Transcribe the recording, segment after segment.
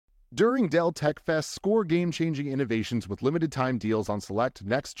During Dell Tech Fest, score game-changing innovations with limited-time deals on select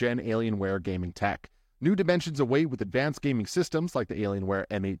next-gen Alienware gaming tech. New dimensions await with advanced gaming systems like the Alienware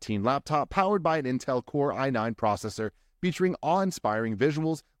M18 laptop powered by an Intel Core i9 processor featuring awe-inspiring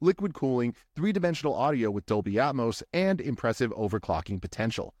visuals, liquid cooling, three-dimensional audio with Dolby Atmos, and impressive overclocking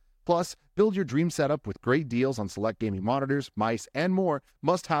potential. Plus, build your dream setup with great deals on select gaming monitors, mice, and more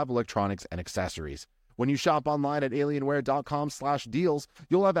must-have electronics and accessories. When you shop online at alienware.com/deals,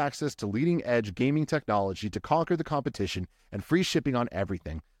 you'll have access to leading-edge gaming technology to conquer the competition and free shipping on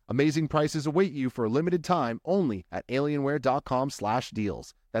everything. Amazing prices await you for a limited time only at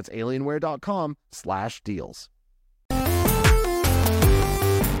alienware.com/deals. That's alienware.com/deals.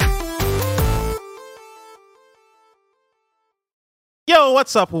 Yo,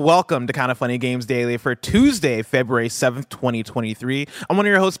 what's up? Welcome to Kinda Funny Games Daily for Tuesday, February 7th, 2023. I'm one of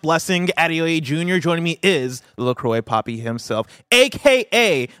your hosts, Blessing Adeoye Jr. Joining me is the LaCroix Poppy himself,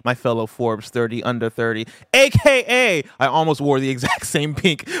 a.k.a. my fellow Forbes 30 under 30, a.k.a. I almost wore the exact same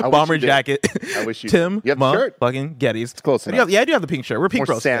pink bomber jacket. I wish you Tim, you have the shirt? fucking Gettys. It's close enough. Yeah, I do have the pink shirt. We're pink More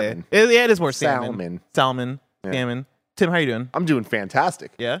bros salmon. today. Yeah, it is more salmon. Salmon. Salmon. Tim, how you doing? I'm doing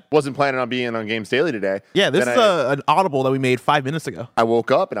fantastic. Yeah? Wasn't planning on being on Games Daily today. Yeah, this Then is an audible that we made 5 minutes ago. I woke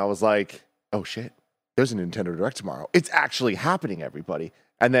up and I was like, oh shit, there's a Nintendo Direct tomorrow. It's actually happening, everybody.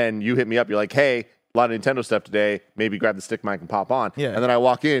 And then you hit me up. You're like, hey, a lot of Nintendo stuff today. Maybe grab the stick mic and pop on. Yeah. And then I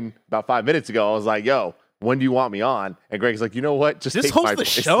walk in about 5 minutes ago. I was like, yo, when do you want me on? And Greg's like, you know what? Just This take my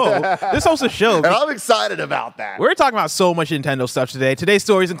hosts the place." show. This hosts the show. And I'm excited about that. We're talking about so much Nintendo stuff today. Today's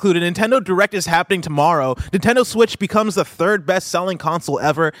stories include a Nintendo Direct is happening tomorrow, Nintendo Switch becomes the third best-selling console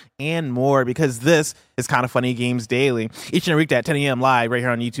ever, and more, because this is Kinda Funny Games Daily. Each and every weekday at 10 a.m. live right here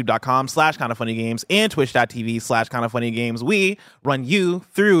on youtube.com/kindafunnygames and twitch.tv/kindafunnygames. We run you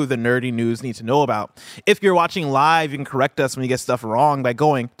through the nerdy news you need to know about. If you're watching live, you can correct us when you get stuff wrong by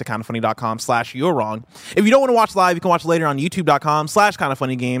going to kindafunny.com/you're wrong. If you don't want to watch live, you can watch later on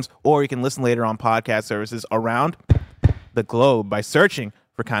youtube.com/kindafunnygames, or you can listen later on podcast services around the globe by searching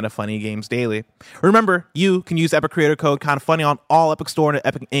for Kinda Funny Games Daily. Remember, you can use Epic Creator Code Kinda Funny on all Epic Store and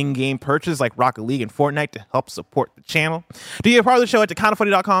Epic in-game purchases like Rocket League and Fortnite to help support the channel. Do you part of the show at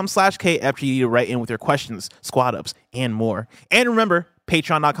kindafunny.com/KFGD to write in with your questions, squad ups, and more. And remember,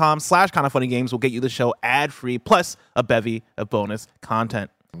 patreon.com/kindafunnygames will get you the show ad-free plus a bevy of bonus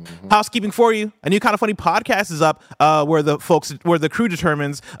content. Housekeeping for you. A new Kinda Funny podcast is up where the crew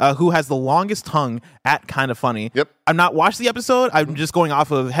determines who has the longest tongue at Kinda Funny. Yep. I've not watched the episode. I'm just going off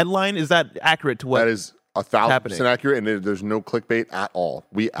of headline. Is that accurate to what? That is 1,000% happening? accurate, and there's no clickbait at all.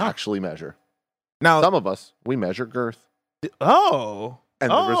 We actually measure. Now, Some of us, we measure girth. and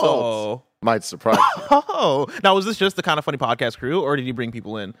The results might surprise you. Oh, now was this just the Kinda Funny podcast crew, or did you bring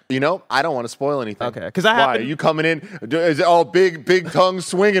people in? You know, I don't want to spoil anything. Okay, because I Why? happen. Are you coming in? Is it all big tongue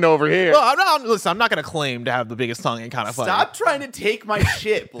swinging over here? Well, I'm not going to claim to have the biggest tongue in Kinda Funny. Stop trying to take my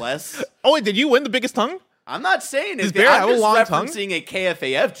shit, Bless. Oh, wait, did you win the biggest tongue? I'm not saying Does it. Bear I'm have a just long tongue? referencing a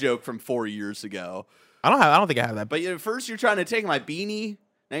KFAF joke from 4 years ago. I don't think I have that. But first you're trying to take my beanie.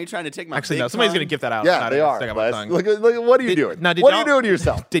 Now you're trying to take my Actually, big no. Somebody's tongue. going to gift that out. Yeah, Not they a are. stick out my Les. tongue. Look, what are you doing? now, did What are y'all- you doing to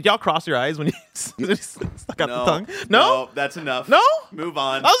yourself? Did y'all cross your eyes when you stuck out No, the tongue? No? that's enough. No? Move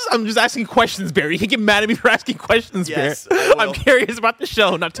on. I'm just asking questions, Barry. You can get mad at me for asking questions, Yes, Barry. I will. I'm curious about the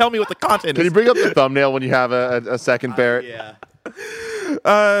show. Now tell me what the content Can you is. bring up the thumbnail when you have a second, Barrett? Yeah.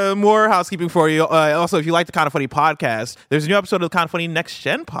 More housekeeping for you. Also, if you like the Kinda Funny podcast, there's a new episode of the Kinda Funny Next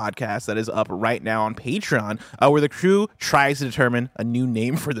Gen podcast that is up right now on Patreon, where the crew tries to determine a new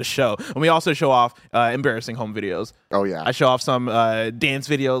name for the show. And we also show off embarrassing home videos. Oh, yeah. I show off some dance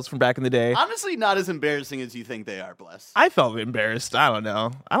videos from back in the day. Honestly, not as embarrassing as you think they are, Bless. I felt embarrassed. I don't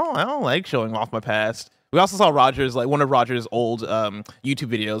know. I don't like showing off my past. We also saw Roger's one of Roger's old YouTube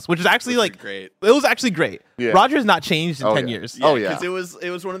videos, which is actually Which is great. It was actually great. Yeah. Roger's not changed in Oh, 10 yeah. years. Oh, yeah. Because it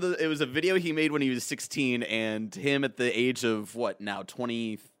was a video he made when he was 16, and him at the age of what now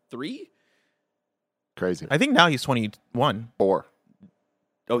 23. Crazy. I think now he's 21, 4.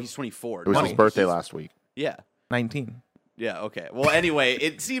 Oh, he's 24. It was No, his birthday he's- last week. Yeah. 19. Yeah, okay. Well, anyway,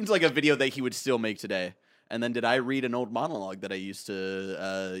 it seems like a video that he would still make today. And then did I read an old monologue that I used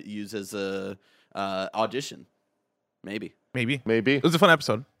to use as a audition? Maybe. Maybe. Maybe. It was a fun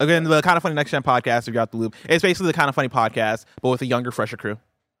episode. Again, the Kinda Funny Next Gen podcast, if you're out the loop. It's basically the Kinda Funny podcast, but with a younger, fresher crew.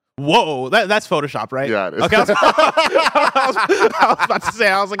 Whoa, that's Photoshop, right? Yeah, it is. Okay, I was about to say,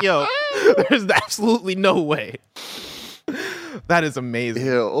 I was like, yo, there's absolutely no way. That is amazing.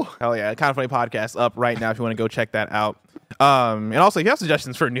 Ew. Hell yeah. Kinda Funny podcast up right now if you want to go check that out. And also, if you have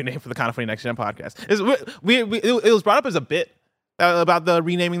suggestions for a new name for the Kinda Funny Next Gen podcast, it was brought up as a bit about the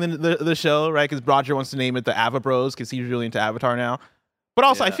renaming the show, right? Because Roger wants to name it the Ava Bros because he's really into Avatar now. But But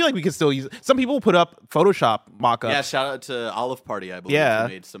also, I Yeah. feel like we could still use. Some people put up Photoshop mock-ups. Yeah, shout out to Olive Party, I believe. Yeah. Who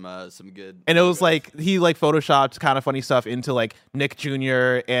made some good. And it was logos. like he like photoshopped kind of funny stuff into like Nick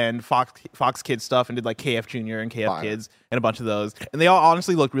Jr. and Fox Kids stuff, and did like KF Jr. and KF Fire. Kids and a bunch of those, and they all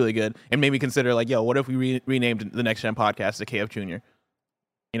honestly looked really good and made me consider like, yo, what if we renamed the Next Gen podcast to KF Jr.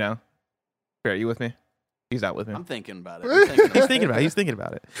 You know, are you with me? He's not with me. I'm thinking about it. He's thinking about it. He's thinking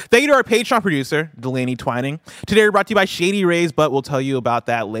about it. Thank you to our Patreon producer, Delaney Twining. Today we're brought to you by Shady Rays, but we'll tell you about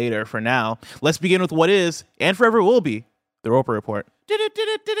that later. For now, let's begin with what is, and forever will be, the Roper Report.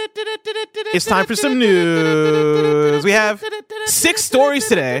 It's time for some news. We have 6 stories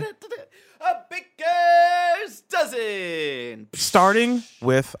today. A baker's dozen. Starting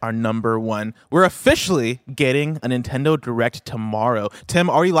with our number 1. We're officially getting a Nintendo Direct tomorrow. Tim,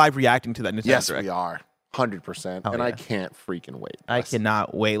 are you live reacting to that Nintendo Yes, Direct? we are. 100%. Oh, and yeah. I can't freaking wait. I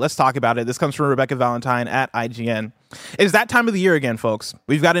cannot wait. Let's talk about it. This comes from Rebecca Valentine at IGN. It's that time of the year again, folks.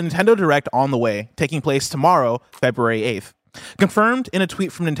 We've got a Nintendo Direct on the way, taking place tomorrow, February 8th. Confirmed in a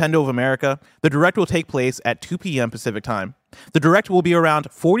tweet from Nintendo of America, the Direct will take place at 2 p.m. Pacific Time. The Direct will be around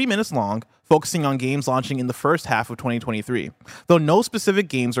 40 minutes long, focusing on games launching in the first half of 2023. Though no specific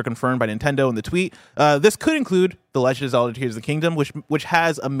games are confirmed by Nintendo in the tweet, this could include The Legend of Zelda Tears of the Kingdom, which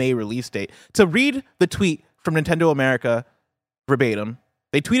has a May release date. To read the tweet from Nintendo America verbatim,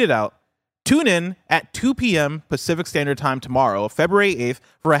 they tweeted out, "Tune in at 2 p.m. Pacific Standard Time tomorrow, February 8th,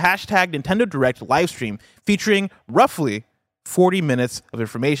 for a hashtag Nintendo Direct livestream featuring roughly 40 minutes of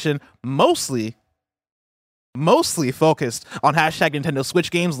information, mostly focused on hashtag Nintendo Switch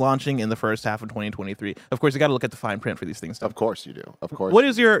games launching in the first half of 2023. Of course, you got to look at the fine print for these things. Of course you do. Of course. What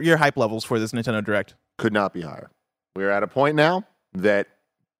is your hype levels for this Nintendo Direct? Could not be higher. We're at a point now that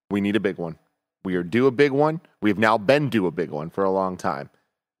we need a big one. We are due a big one. We have now been due a big one for a long time.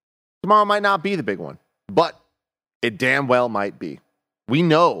 Tomorrow might not be the big one, but it damn well might be. We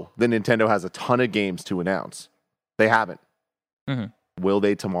know that Nintendo has a ton of games to announce. They haven't. Mhm. Will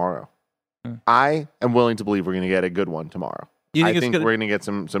they tomorrow? Mm. I am willing to believe we're going to get a good one tomorrow. You I it's think gonna- we're going to get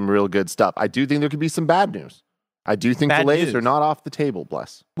some real good stuff. I do think there could be some bad news. I do think Bad delays news. are not off the table,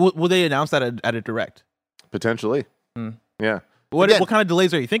 bless. will they announce that at a Direct? Potentially. Mm. Yeah. What Again- kind of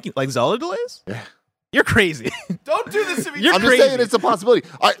delays are you thinking? Like Zelda delays? Yeah. You're crazy. Don't do this to me. You're I'm crazy. just saying it's a possibility.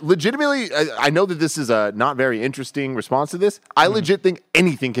 I know that this is a not very interesting response to this. I legit think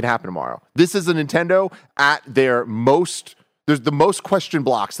anything can happen tomorrow. This is a Nintendo at their most, there's the most question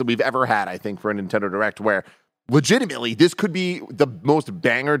blocks that we've ever had, I think, for a Nintendo Direct, where legitimately this could be the most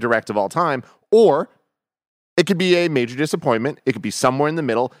banger Direct of all time, or it could be a major disappointment. It could be somewhere in the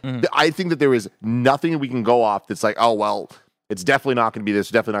middle. I think that there is nothing we can go off that's like, oh, well, it's definitely not going to be this,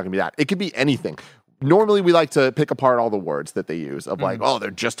 definitely not going to be that. It could be anything. Normally, we like to pick apart all the words that they use of like, oh,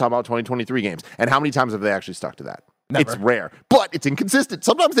 they're just talking about 2023 games. And how many times have they actually stuck to that? Never. It's rare, but it's inconsistent.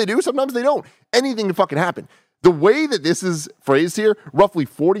 Sometimes they do, sometimes they don't. Anything can fucking happen. The way that this is phrased here, roughly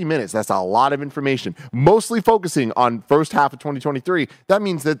 40 minutes, that's a lot of information, mostly focusing on first half of 2023. That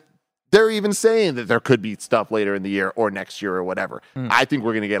means that they're even saying that there could be stuff later in the year or next year or whatever. I think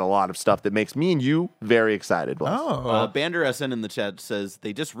we're going to get a lot of stuff that makes me and you very excited. Bless. Bander SN in the chat says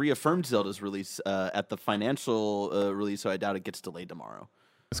they just reaffirmed Zelda's release at the financial release, so I doubt it gets delayed tomorrow.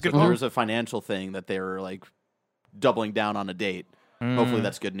 It's good. There was a financial thing that they were like doubling down on a date. Hopefully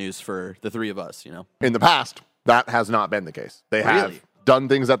that's good news for the three of us, you know? In the past, that has not been the case. They have Really? done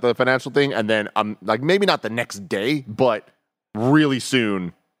things at the financial thing, and then like maybe not the next day, but really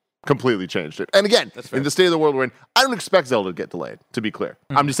soon completely changed it. And again, That's fair. in the state of the world we're in, I don't expect Zelda to get delayed, to be clear.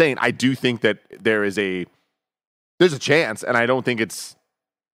 I'm just saying I do think that there's a chance, and I don't think it's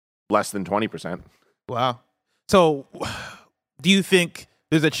less than 20%. Wow. So, do you think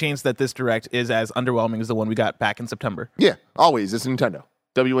there's a chance that this Direct is as underwhelming as the one we got back in September? Yeah, always. It's Nintendo.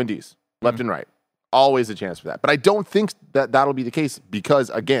 WNDs, left and right. Always a chance for that. But I don't think that that'll be the case because,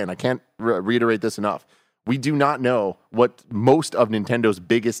 again, I can't reiterate this enough. We do not know what most of Nintendo's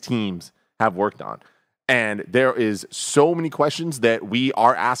biggest teams have worked on. And there is so many questions that we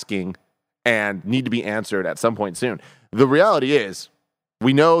are asking and need to be answered at some point soon. The reality is,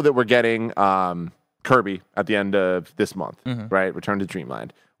 we know that we're getting Kirby at the end of this month, right? Return to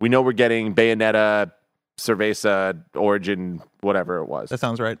Dreamland. We know we're getting Bayonetta, Cerveza, Origin, whatever it was, That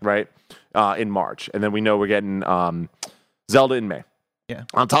sounds right. right? In March. And then we know we're getting Zelda in May. Yeah.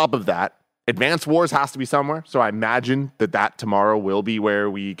 On top of that, Advance Wars has to be somewhere. So I imagine that tomorrow will be where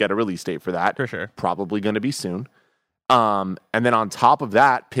we get a release date for that. For sure. Probably going to be soon. And then on top of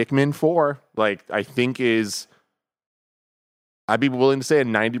that, Pikmin 4, like I think I'd be willing to say a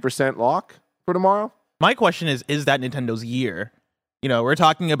 90% lock for tomorrow. My question is that Nintendo's year? You know, we're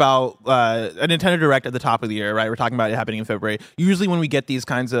talking about a Nintendo Direct at the top of the year, right? We're talking about it happening in February. Usually when we get these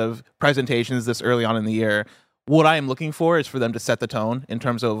kinds of presentations this early on in the year, what I am looking for is for them to set the tone in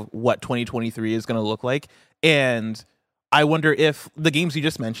terms of what 2023 is going to look like. And I wonder if the games you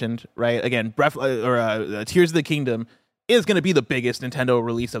just mentioned, right? Again, Tears of the Kingdom is going to be the biggest Nintendo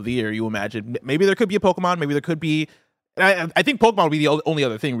release of the year, you imagine. Maybe there could be a Pokemon, maybe there could be... I think Pokemon would be the only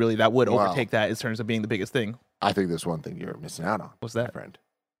other thing, really, that would overtake that in terms of being the biggest thing. I think there's one thing you're missing out on. What's that, friend?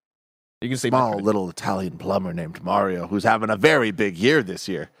 You can say small little Italian plumber named Mario, who's having a very big year this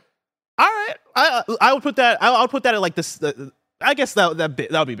year. All right, I would put that. I'll put that at like this. I guess that would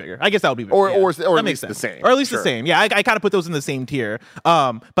be bigger. I guess that would be bigger. Or that at least the same. Or at least the same. Yeah, I kind of put those in the same tier.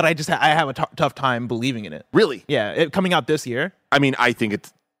 But I just I have a tough time believing in it. Really? Yeah, it coming out this year. I mean, I think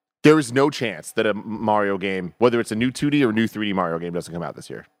there is no chance that a Mario game, whether it's a new 2D or new 3D Mario game, doesn't come out this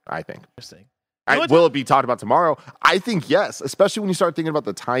year. I think. Interesting. Will it be talked about tomorrow? I think yes, especially when you start thinking about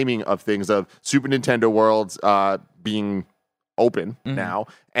the timing of things, of Super Nintendo Worlds being open now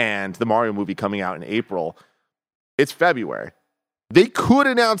and the Mario movie coming out in April. It's February. They could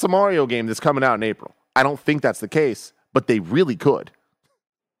announce a Mario game that's coming out in April. I don't think that's the case, but they really could.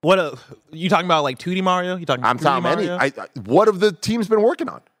 You talking about, like 2D Mario? You talking? I'm 3D talking Mario? What have the teams been working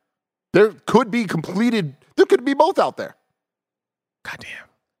on? There could be both out there. God damn.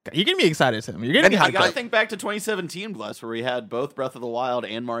 You're getting me excited, Tim. You're getting me hyped. I gotta think back to 2017, Bless, where we had both Breath of the Wild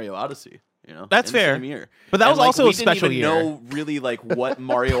and Mario Odyssey. You know, that's fair. Same year. But that was also a special year. We didn't even know really like what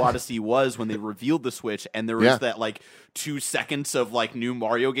Mario Odyssey was when they revealed the Switch, and there was that like 2 seconds of like new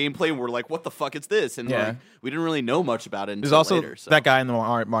Mario gameplay, and we're like, "What the fuck is this?" And like, we didn't really know much about it until There's also later. That guy in the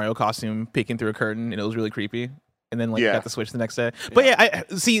Mario costume peeking through a curtain, and it was really creepy. And then like got the Switch the next day. But I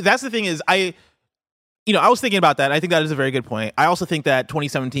see. That's the thing is I was thinking about that. I think that is a very good point. I also think that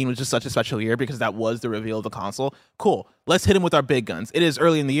 2017 was just such a special year because that was the reveal of the console. Cool. Let's hit him with our big guns. It is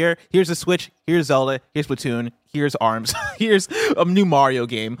early in the year. Here's the Switch. Here's Zelda. Here's Splatoon. Here's ARMS. Here's a new Mario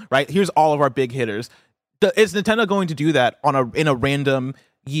game, right? Here's all of our big hitters. Is Nintendo going to do that in a random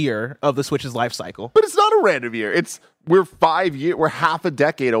year of the Switch's life cycle? But it's not a random year. We're half a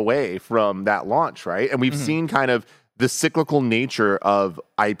decade away from that launch, right? And we've seen kind of the cyclical nature of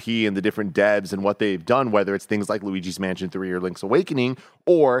IP and the different devs and what they've done, whether it's things like Luigi's Mansion 3 or Link's Awakening,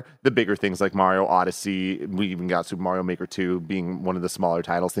 or the bigger things like Mario Odyssey. We even got Super Mario Maker 2 being one of the smaller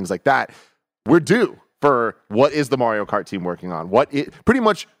titles, things like that. We're due for what is the Mario Kart team working on? Pretty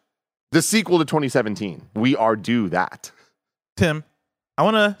much the sequel to 2017. We are due that. Tim, I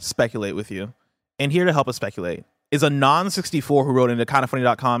want to speculate with you, and here to help us speculate is Anon64, who wrote into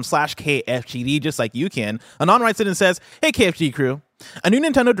kindafunny.com/KFGD, just like you can. Anon writes in and says, "Hey, KFG crew, a new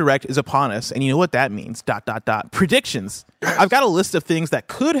Nintendo Direct is upon us, and you know what that means, ... Predictions. I've got a list of things that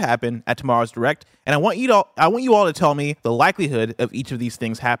could happen at tomorrow's Direct, and I want you all to tell me the likelihood of each of these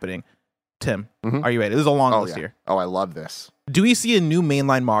things happening." Tim, are you ready? This is a long list here. Oh, I love this. Do we see a new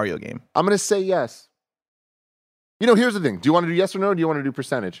mainline Mario game? I'm going to say yes. Here's the thing. Do you want to do yes or no, or do you want to do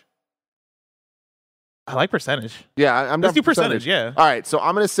percentage? I like percentage. Yeah, let's do percentage. Yeah. All right, so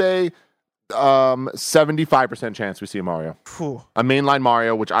I'm going to say 75% chance we see a Mario. Whew. A mainline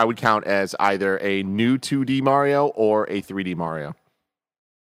Mario, which I would count as either a new 2D Mario or a 3D Mario.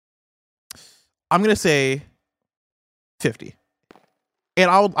 I'm going to say 50. And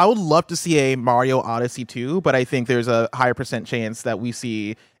I would love to see a Mario Odyssey 2, but I think there's a higher percent chance that we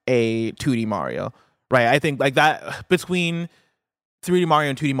see a 2D Mario, right? I think like that between 3D Mario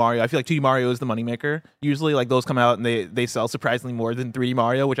and 2D Mario, I feel like 2D Mario is the moneymaker. Usually, like, those come out and they sell surprisingly more than 3D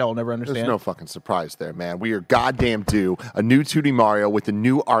Mario, which I will never understand. There's no fucking surprise there, man. We are goddamn due a new 2D Mario with a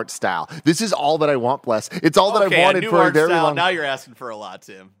new art style. This is all that I want, Bless. It's all that I wanted for a very long time. Now you're asking for a lot,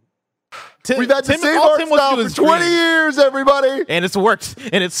 Tim. We've had the same art style for 20 years, everybody. And it's worked.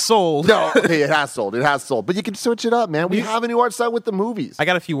 And it's sold. No, okay, it has sold. It has sold. But you can switch it up, man. We have a new art style with the movies. I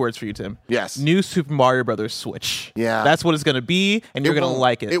got a few words for you, Tim. Yes. New Super Mario Brothers Switch. Yeah. That's what it's going to be, and you're going to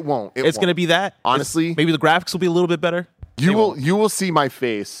like it. It won't. It's going to be that. Honestly. Maybe the graphics will be a little bit better. You will see my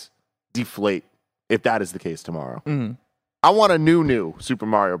face deflate if that is the case tomorrow. Mm-hmm. I want a new Super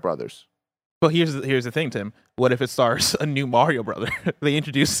Mario Brothers. But here's the thing, Tim. What if it stars a new Mario brother? They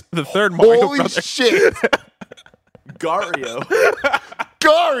introduce the third Mario brother. Holy shit! Gario.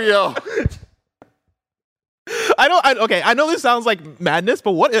 I know this sounds like madness,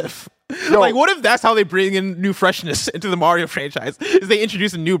 but what if? Like, what if that's how they bring in new freshness into the Mario franchise? Is they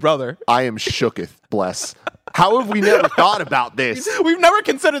introduce a new brother? I am shooketh, Bless. How have we never thought about this? We've never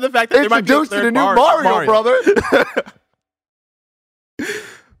considered the fact that there might be a third new Mario brother.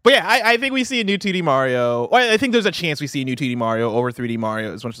 But yeah, I think we see a new 2D Mario. Well, I think there's a chance we see a new 2D Mario over 3D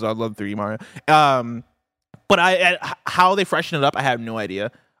Mario, as much as I love 3D Mario. But how they freshen it up, I have no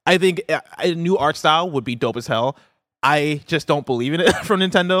idea. I think a new art style would be dope as hell. I just don't believe in it from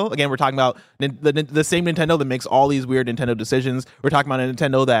Nintendo. Again, we're talking about the same Nintendo that makes all these weird Nintendo decisions. We're talking about a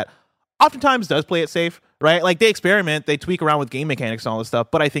Nintendo that oftentimes does play it safe, right? Like they experiment, they tweak around with game mechanics and all this stuff.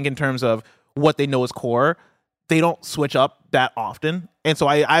 But I think in terms of what they know is core, they don't switch up that often. And so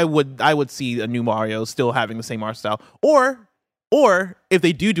I would see a new Mario still having the same art style. Or if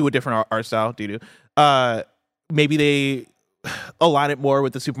they do a different art style, maybe they align it more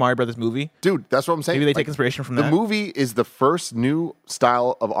with the Super Mario Brothers movie. Dude, that's what I'm saying. Maybe they take inspiration from that. The movie is the first new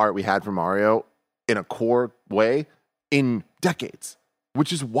style of art we had for Mario in a core way in decades,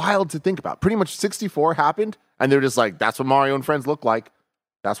 which is wild to think about. Pretty much 64 happened, and they're just like, that's what Mario and friends look like.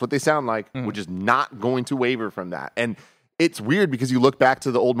 That's what they sound like, which is not going to waver from that. And it's weird because you look back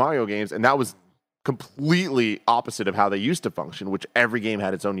to the old Mario games, and that was completely opposite of how they used to function, which every game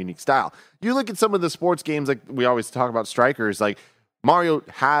had its own unique style. You look at some of the sports games, like we always talk about Strikers, like Mario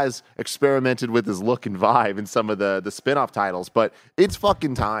has experimented with his look and vibe in some of the spin-off titles, but it's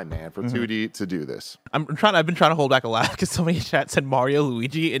fucking time, man, for 2D to do this. I've been trying to hold back a laugh because somebody in chat said Mario,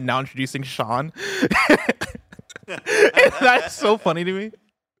 Luigi, and now introducing Sean. That's so funny to me.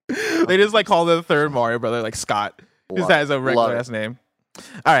 They just like call the third Mario brother like Scott. Just has a regular ass name.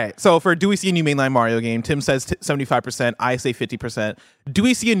 All right. So for do we see a new mainline Mario game? Tim says 75%. I say 50%. Do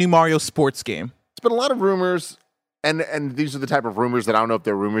we see a new Mario sports game? It's been a lot of rumors, and these are the type of rumors that I don't know if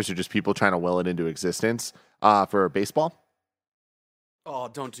they're rumors or just people trying to will it into existence for baseball. Oh,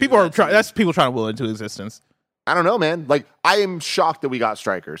 don't do people that are trying. That's people trying to will it into existence. I don't know, man. Like I am shocked that we got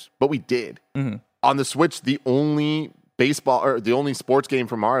Strikers, but we did. On the Switch, the only baseball or the only sports game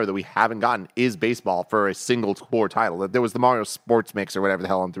from Mario that we haven't gotten is baseball for a single core title. There was the Mario Sports Mix or whatever the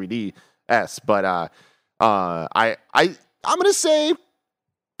hell on 3DS, but I'm gonna say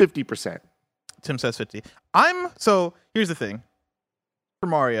 50%. Tim says 50. So here's the thing for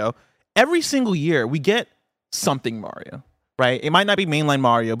Mario. Every single year we get something Mario, right? It might not be mainline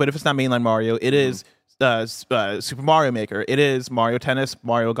Mario, but if it's not mainline Mario, it is Super Mario Maker. It is Mario Tennis,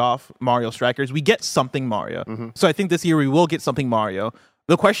 Mario Golf, Mario Strikers. We get something Mario. So I think this year we will get something Mario.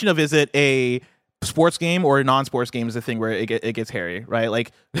 The question of is it a sports game or a non-sports game is the thing where it gets hairy, right?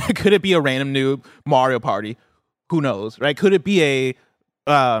 Like, could it be a random new Mario Party? Who knows, right? Could it be a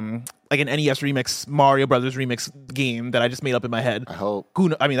like an NES remix, Mario Brothers remix game that I just made up in my head? I hope.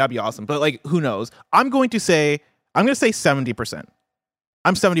 I mean, that'd be awesome. But like, who knows? I'm going to say 70%.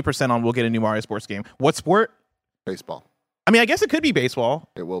 I'm 70% on we'll get a new Mario sports game. What sport? Baseball. I mean, I guess it could be baseball.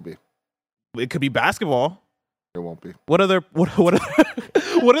 It will be. It could be basketball. It won't be. What other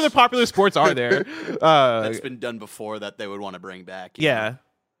popular sports are there? That's been done before that they would want to bring back. Yeah. Know?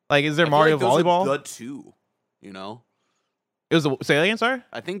 Like, is there I Mario feel like those volleyball? are the two, you know? It was say that again, sorry?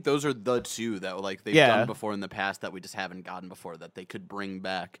 I think those are the two that like they've done before in the past that we just haven't gotten before that they could bring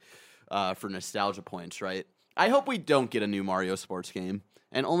back for nostalgia points, right? I hope we don't get a new Mario sports game.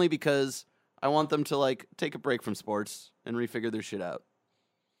 And only because I want them to like take a break from sports and refigure their shit out.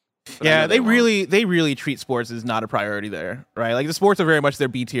 But yeah, they really treat sports as not a priority there, right? Like the sports are very much their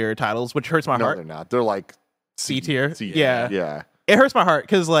B tier titles, which hurts my heart. No, they're not. They're like C tier. Yeah. It hurts my heart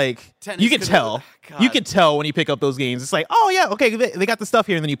because like Tennis you can tell. You can tell when you pick up those games. It's like, oh yeah, okay, they got the stuff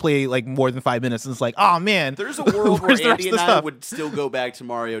here, and then you play like more than 5 minutes, and it's like, oh man. There's a world where where's the rest Andy of and the I stuff? would still go back to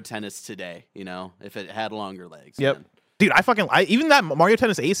Mario Tennis today, you know, if it had longer legs. Yep. Man. Dude, even that Mario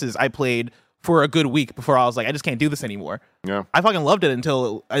Tennis Aces I played for a good week before I was like, I just can't do this anymore. Yeah. I fucking loved it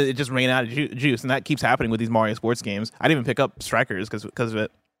until it just ran out of juice, and that keeps happening with these Mario sports games. I didn't even pick up Strikers because of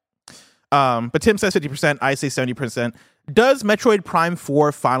it. But Tim says 50%. I say 70%. Does Metroid Prime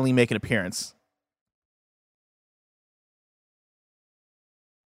 4 finally make an appearance?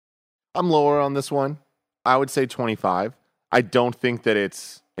 I'm lower on this one. I would say 25. I don't think that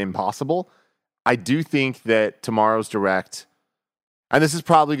it's impossible. I do think that tomorrow's Direct, and this is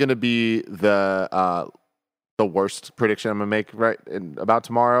probably going to be the worst prediction I'm going to make about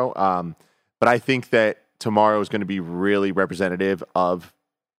tomorrow. But I think that tomorrow is going to be really representative of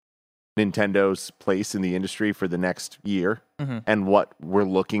Nintendo's place in the industry for the next year and what we're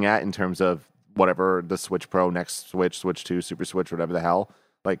looking at in terms of whatever the Switch Pro, next Switch, Switch 2, Super Switch, whatever the hell.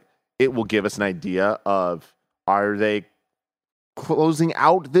 Like, it will give us an idea of, are they closing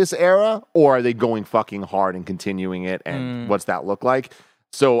out this era or are they going fucking hard and continuing it, and what's that look like?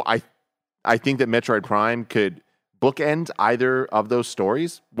 So I think that Metroid Prime could bookend either of those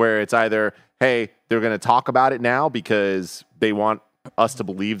stories, where it's either, hey, they're going to talk about it now because they want us to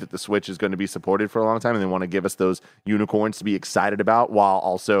believe that the Switch is going to be supported for a long time, and they want to give us those unicorns to be excited about, while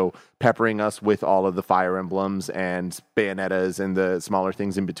also peppering us with all of the Fire Emblems and Bayonettas and the smaller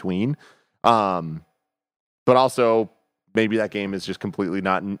things in between. But also, maybe that game is just completely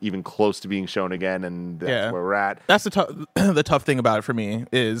not even close to being shown again, and that's where we're at. That's the tough thing about it for me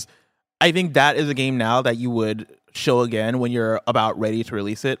is I think that is a game now that you would show again when you're about ready to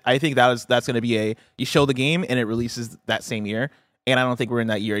release it. I think that's going to be you show the game and it releases that same year. And I don't think we're in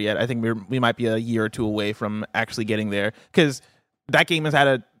that year yet. I think we might be a year or two away from actually getting there because that game has had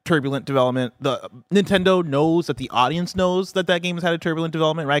a turbulent development. The Nintendo knows that the audience knows that game has had a turbulent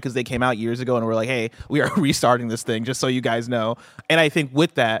development, right? Because they came out years ago and were like, "Hey, we are restarting this thing," just so you guys know. And I think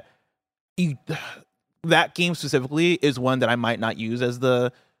with that, that game specifically is one that I might not use as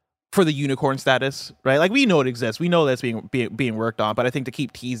for the unicorn status, right? Like we know it exists, we know that's being worked on, but I think to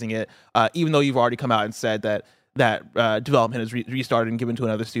keep teasing it, even though you've already come out and said that development is restarted and given to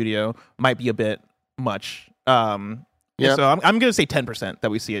another studio, might be a bit much. So I'm going to say 10%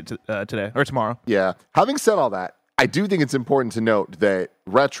 that we see it today or tomorrow. Yeah. Having said all that, I do think it's important to note that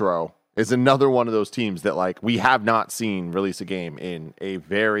Retro is another one of those teams that like we have not seen release a game in a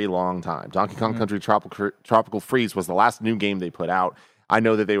very long time. Donkey Kong Country Tropical Freeze was the last new game they put out. I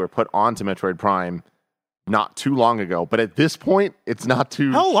know that they were put onto Metroid Prime not too long ago, but at this point, it's not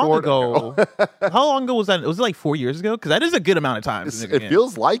too How long short ago? How long ago was that? Was it like 4 years ago? Because that is a good amount of time. It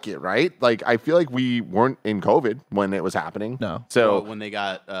feels like it, right? Like I feel like we weren't in COVID when it was happening. No. So when they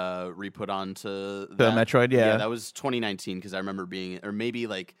got re-put onto the Metroid, yeah, that was 2019 because I remember being, or maybe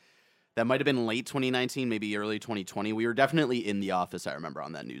like that might have been late 2019, maybe early 2020. We were definitely in the office, I remember,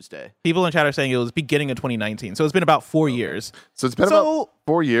 on that news day. People in chat are saying it was beginning of 2019, so it's been about 4 years. So it's been about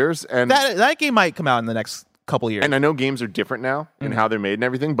 4 years, and that game might come out in the next couple years. And I know games are different now in how they're made and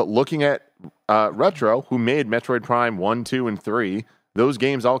everything, but looking at Retro, who made Metroid Prime 1, 2, and 3, those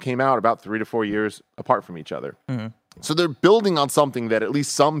games all came out about 3 to 4 years apart from each other. So they're building on something that at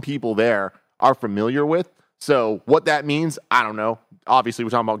least some people there are familiar with. So what that means, I don't know. Obviously, we're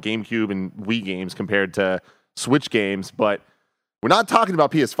talking about GameCube and Wii games compared to Switch games, but we're not talking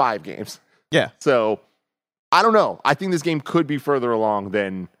about PS5 games. Yeah. So I don't know. I think this game could be further along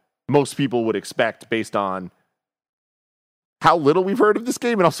than most people would expect based on how little we've heard of this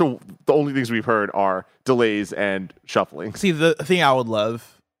game, and also the only things we've heard are delays and shuffling. See, the thing I would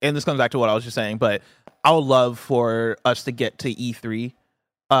love, and this comes back to what I was just saying, but I would love for us to get to E3,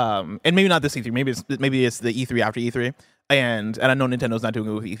 and maybe not this E3, maybe it's the E3 after E3, and I know Nintendo's not doing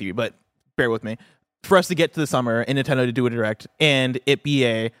it with E3, but bear with me. For us to get to the summer and Nintendo to do a direct, and it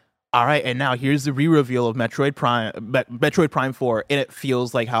be all right, and now here's the re-reveal of Metroid Prime 4, and it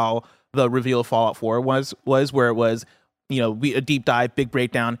feels like how the reveal of Fallout 4 was where it was, a deep dive, big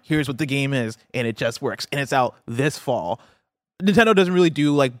breakdown. Here's what the game is, and it just works, and it's out this fall. Nintendo doesn't really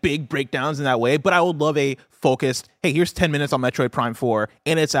do like big breakdowns in that way, but I would love a focused, hey, here's 10 minutes on Metroid Prime 4,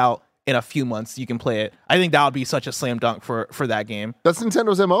 and it's out in a few months. You can play it. I think that would be such a slam dunk for that game. That's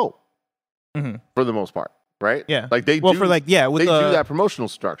Nintendo's MO for the most part, right? Yeah, like they do that promotional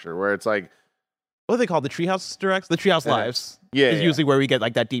structure where it's like, what do they call the Treehouse Directs? The Treehouse Lives. Is usually where we get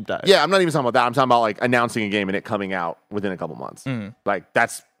like that deep dive. Yeah, I'm not even talking about that. I'm talking about like announcing a game and it coming out within a couple months. Like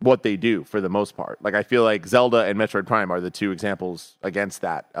that's what they do for the most part. Like I feel like Zelda and Metroid Prime are the two examples against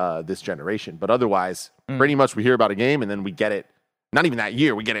that this generation. But otherwise, pretty much we hear about a game and then we get it. Not even that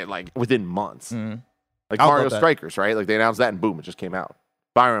year. We get it like within months. Like Mario Strikers, right? Like they announced that and boom, it just came out.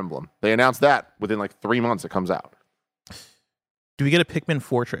 Fire Emblem. They announced that within like 3 months. It comes out. Do we get a Pikmin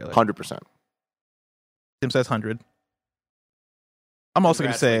 4 trailer? 100%. Tim says 100. I'm also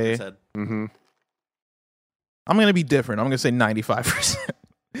going to say... I'm going to be different. I'm going to say 95%.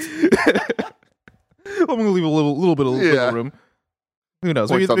 I'm going to leave a little bit of wiggle room. Who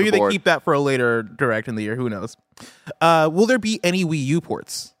knows? Maybe they keep that for a later direct in the year. Who knows? Will there be any Wii U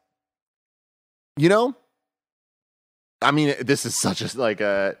ports? I mean, this is such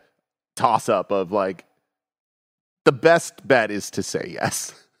a toss-up of like, the best bet is to say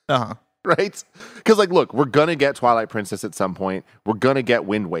yes. Right? Because, like, look, we're going to get Twilight Princess at some point. We're going to get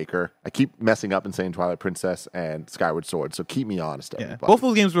Wind Waker. I keep messing up and saying Twilight Princess and Skyward Sword, so keep me honest, everybody. Both of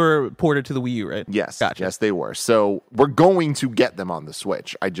those games were ported to the Wii U, right? Yes. Gotcha. Yes, they were. So we're going to get them on the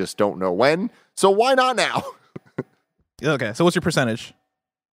Switch. I just don't know when. So why not now? Okay, so what's your percentage?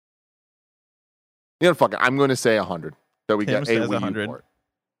 Fuck it. I'm going to say 100 that we get a Wii 100. U port.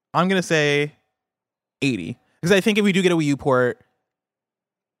 I'm going to say 80. Because I think if we do get a Wii U port,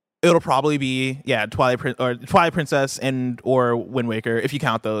 it'll probably be Twilight Princess and or Wind Waker if you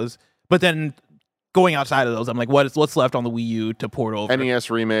count those. But then going outside of those, I'm like, what's left on the Wii U to port over? NES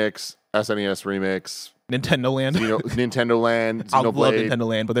Remix, SNES Remix, Nintendo Land, Nintendo Land. I love Nintendo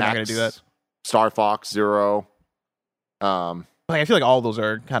Land, but they're not going to do that. Star Fox Zero. I feel like all of those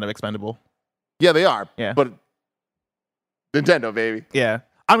are kind of expendable. Yeah, they are. Yeah, but Nintendo, baby. Yeah.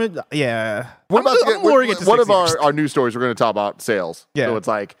 Yeah. What about one of our news stories? We're going to talk about sales. Yeah. So it's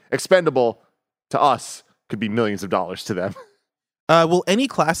like expendable to us could be millions of dollars to them. Will any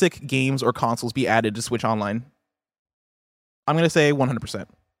classic games or consoles be added to Switch Online? I'm going to say 100%.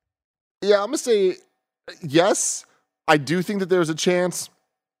 Yeah, I'm going to say yes. I do think that there's a chance.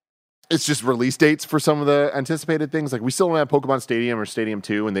 It's just release dates for some of the anticipated things. Like we still don't have Pokemon Stadium or Stadium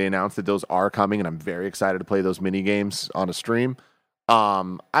 2, and they announced that those are coming, and I'm very excited to play those mini games on a stream.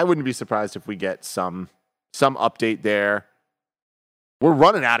 I wouldn't be surprised if we get some update there. We're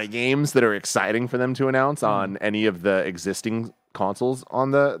running out of games that are exciting for them to announce on any of the existing consoles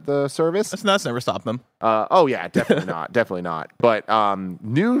on the service. That's never stopped them. Oh yeah, definitely not. Definitely not. But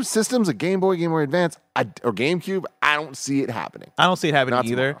new systems, a Game Boy, Game Boy Advance, or GameCube, I don't see it happening. I don't see it happening Not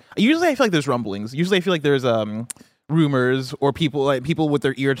either. tomorrow. Usually I feel like there's rumblings. Usually I feel like there's rumors or people with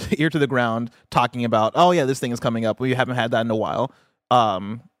their ear to the ground talking about, oh yeah, this thing is coming up. We haven't had that in a while.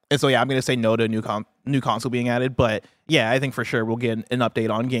 And so yeah, I'm gonna say no to a new console being added. But yeah, I think for sure we'll get an update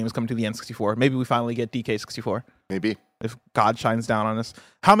on games coming to the N64. Maybe we finally get DK64. Maybe. If God shines down on us.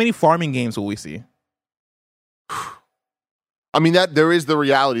 How many farming games will we see? I mean, that there is the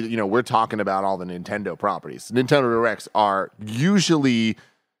reality that, we're talking about all the Nintendo properties. Nintendo Directs are usually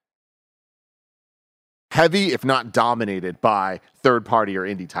heavy, if not dominated, by third-party or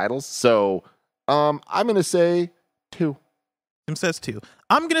indie titles. So I'm going to say 2. Tim says 2.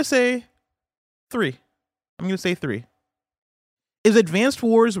 I'm going to say 3. Is Advanced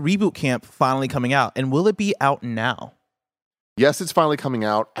Wars Reboot Camp finally coming out? And will it be out now? Yes, it's finally coming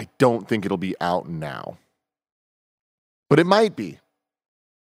out. I don't think it'll be out now. But it might be.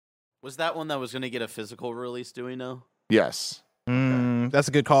 Was that one that was going to get a physical release, do we know? Yes. That's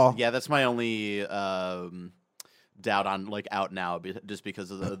a good call. Yeah, that's my only doubt on out now, just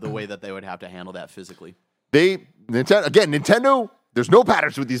because of the way that they would have to handle that physically. Nintendo, there's no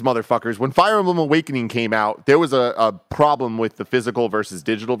patterns with these motherfuckers. When Fire Emblem Awakening came out, there was a problem with the physical versus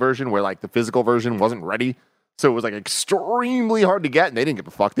digital version where the physical version wasn't ready. So it was extremely hard to get, and they didn't give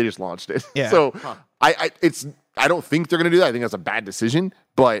a fuck. They just launched it. Yeah. So I don't think they're gonna do that. I think that's a bad decision.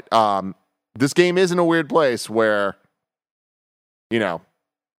 But this game is in a weird place where, I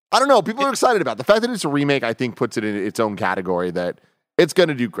don't know. People are excited about it. The fact that it's a remake, I think, puts it in its own category that it's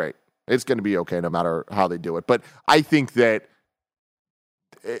gonna do great. It's gonna be okay no matter how they do it. But I think that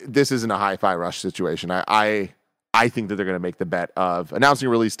this isn't a Hi-Fi Rush situation. I think that they're gonna make the bet of announcing a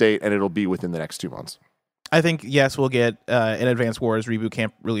release date, and it'll be within the next 2 months. I think yes, we'll get an Advanced Wars Reboot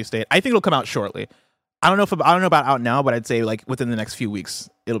Camp release date. I think it'll come out shortly. I don't know about out now, but I'd say within the next few weeks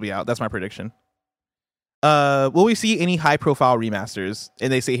it'll be out. That's my prediction. Will we see any high profile remasters?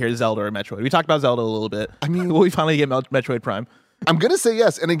 And they say here Zelda or Metroid. We talked about Zelda a little bit. I mean, will we finally get Metroid Prime? I'm gonna say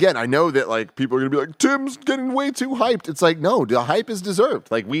yes. And again, I know that people are gonna be like, Tim's getting way too hyped. It's no, the hype is deserved.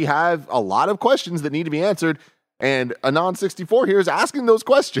 We have a lot of questions that need to be answered, and Anon64 here is asking those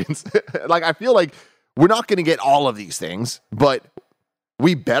questions. I feel like we're not going to get all of these things, but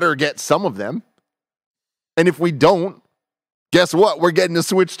we better get some of them. And if we don't, guess what? We're getting a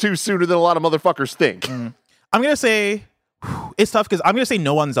Switch 2 sooner than a lot of motherfuckers think. I'm going to say, it's tough because I'm going to say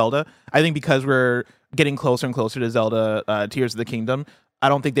no on Zelda. I think because we're getting closer and closer to Zelda Tears of the Kingdom, I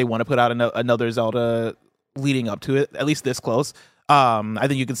don't think they want to put out another Zelda leading up to it, at least this close. I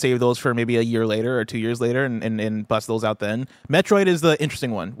think you can save those for maybe a year later or 2 years later and bust those out then. Metroid is the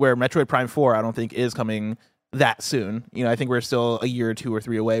interesting one, where Metroid Prime 4 I don't think is coming that soon. I think we're still a year or 2 or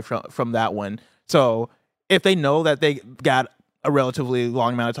 3 away from that one. So if they know that they got a relatively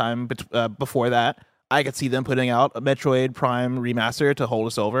long amount of time before that, I could see them putting out a Metroid Prime remaster to hold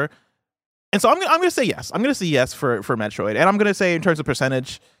us over. And so I'm going to say yes. I'm going to say yes for Metroid. And I'm going to say in terms of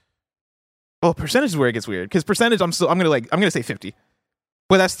percentage, well, percentage is where it gets weird because percentage I'm gonna say 50,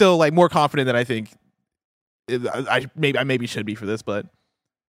 but that's still more confident than I think I maybe should be for this. But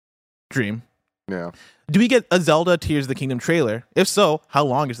dream. Yeah. Do we get a Zelda Tears of the Kingdom trailer? If so, how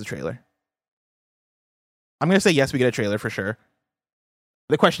long is the trailer? I'm gonna say yes. We get a trailer for sure.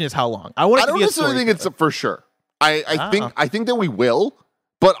 The question is how long. I don't necessarily think it's for sure. I think that we will,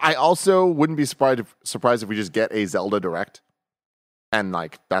 but I also wouldn't be surprised if we just get a Zelda Direct. And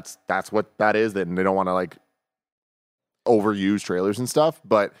that's what that is. Then they don't want to overuse trailers and stuff.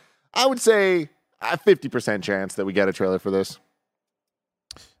 But I would say a 50% chance that we get a trailer for this.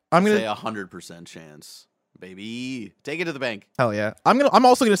 I'm gonna say 100% chance, baby. Take it to the bank. Hell yeah. I'm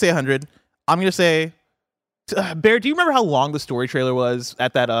also gonna say 100. I'm gonna say, Bear, do you remember how long the story trailer was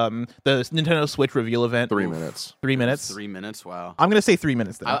at that the Nintendo Switch reveal event? 3 minutes. 3 minutes. 3 minutes. Wow. I'm gonna say 3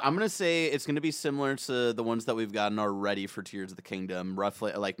 minutes. Then I'm gonna say it's gonna be similar to the ones that we've gotten already for Tears of the Kingdom.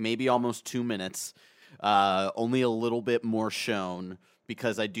 Roughly, maybe almost 2 minutes. Only a little bit more shown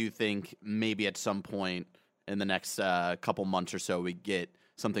because I do think maybe at some point in the next couple months or so we get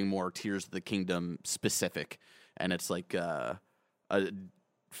something more Tears of the Kingdom specific, and it's like a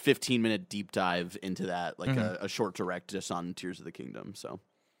 15-minute deep dive into that, like a short direct just on Tears of the Kingdom. So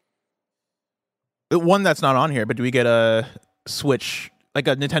one that's not on here, but do we get a Switch, like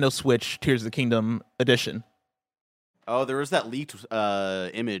a Nintendo Switch Tears of the Kingdom edition? Oh, there was that leaked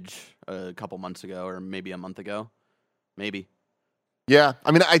image a couple months ago, or maybe a month ago. Maybe. Yeah, I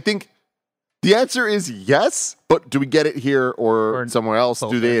mean, I think the answer is yes, but do we get it here or somewhere else?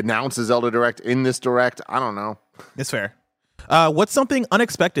 Do they announce a Zelda Direct in this Direct? I don't know. It's fair. What's something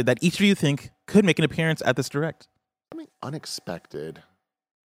unexpected that each of you think could make an appearance at this Direct? Something unexpected.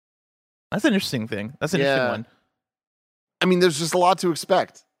 That's an interesting thing. That's an interesting one. I mean, there's just a lot to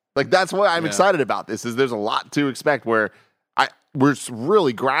expect. Like, that's why I'm excited about this, is there's a lot to expect where we're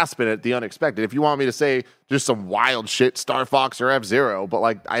really grasping at the unexpected. If you want me to say just some wild shit, Star Fox or F-Zero, but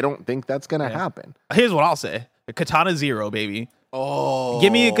like, I don't think that's going to happen. Here's what I'll say. Katana Zero, baby. Oh.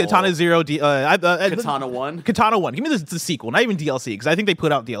 Give me a Katana Zero. Katana 1? Katana 1. Give me the sequel, not even DLC, because I think they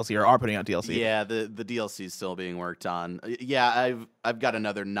put out DLC or are putting out DLC. Yeah, the DLC is still being worked on. Yeah, I've got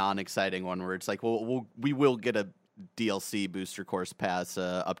another non-exciting one where it's like, we will get a DLC Booster Course Pass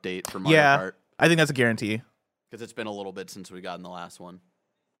update for Mario Kart. I think that's a guarantee. Because it's been a little bit since we got in the last one.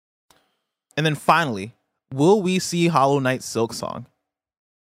 And then finally, will we see Hollow Knight Silk Song?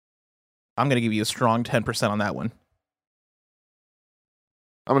 I'm going to give you a strong 10% on that one.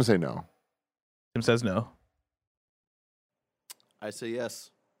 I'm going to say no. Tim says no. I say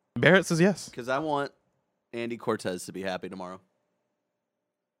yes. Barrett says yes. Because I want Andy Cortez to be happy tomorrow.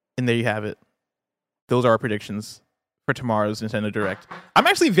 And there you have it. Those are our predictions for tomorrow's Nintendo Direct. I'm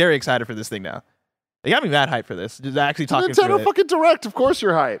actually very excited for this thing now. They got me mad hype for this. Just actually talking through Nintendo fucking Direct. Of course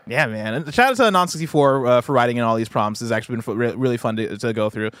you're hype. Yeah, man. And shout out to Non64 for writing in all these prompts. This has actually been really fun to go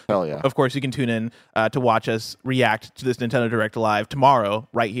through. Hell yeah. Of course, you can tune in to watch us react to this Nintendo Direct live tomorrow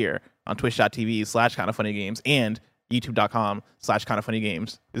right here on twitch.tv/kindoffunnygames and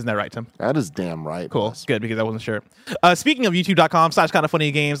youtube.com/kindoffunnygames. Isn't that right, Tim? That is damn right. Cool. Boss. Good, because I wasn't sure. Speaking of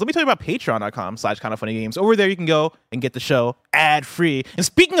youtube.com/kindoffunnygames, let me tell you about patreon.com/kindoffunnygames. Over there, you can go and get the show ad-free. And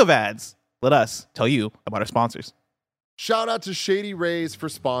speaking of ads, let us tell you about our sponsors. Shout out to Shady Rays for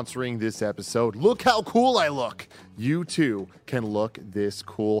sponsoring this episode. Look how cool I look. You too can look this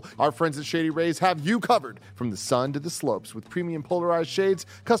cool. Our friends at Shady Rays have you covered from the sun to the slopes with premium polarized shades,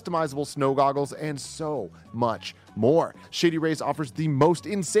 customizable snow goggles, and so much more. Shady Rays offers the most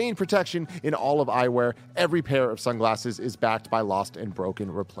insane protection in all of eyewear. Every pair of sunglasses is backed by lost and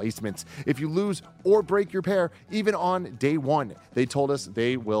broken replacements. If you lose or break your pair, even on day one, they told us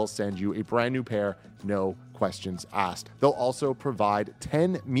they will send you a brand new pair, no questions asked. They'll also provide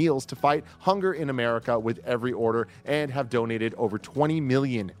 10 meals to fight hunger in America with every order and have donated over 20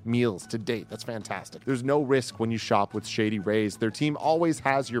 million meals to date. That's fantastic. There's no risk when you shop with Shady Rays. Their team always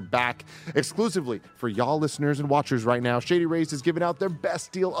has your back. Exclusively for y'all listeners and watchers right now, Shady Rays is giving out their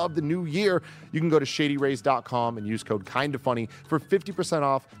best deal of the new year. You can go to shadyrays.com and use code KINDAFUNNY for 50%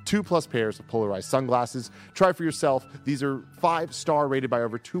 off 2+ pairs of polarized sunglasses. Try for yourself. These are 5-star rated by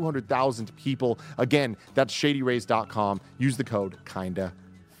over 200,000 people. Again, that's shadyrays.com. Use the code KINDAFUNNY.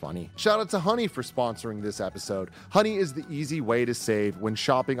 Shout out to Honey for sponsoring this episode. Honey is the easy way to save when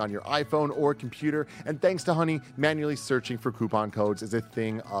shopping on your iPhone or computer, and thanks to Honey, manually searching for coupon codes is a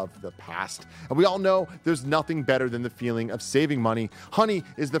thing of the past. And we all know there's nothing better than the feeling of saving money. Honey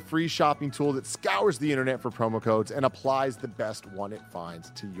is the free shopping tool that scours the internet for promo codes and applies the best one it finds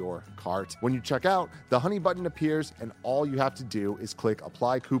to your cart. When you check out, the Honey button appears, and all you have to do is click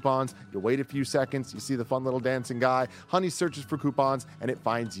Apply Coupons. You wait a few seconds, you see the fun little dancing guy. Honey searches for coupons, and it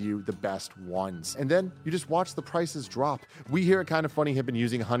finds you the best ones. And then you just watch the prices drop. We here at Kind of Funny have been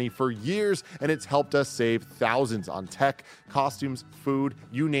using Honey for years, and it's helped us save thousands on tech, costumes, food,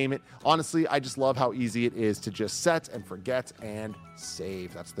 you name it. Honestly, I just love how easy it is to just set and forget and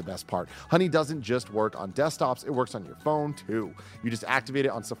save. That's the best part. Honey doesn't just work on desktops, it works on your phone too. You just activate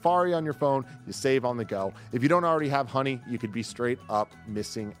it on Safari on your phone, you save on the go. If you don't already have Honey, you could be straight up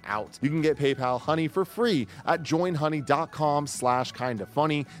missing out. You can get PayPal Honey for free at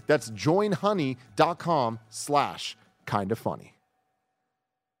joinhoney.com/kindafunny. That's joinhoney.com/kindafunny.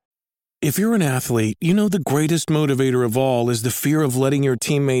 If you're an athlete, you know the greatest motivator of all is the fear of letting your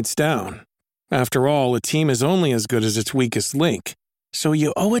teammates down. After all, a team is only as good as its weakest link. So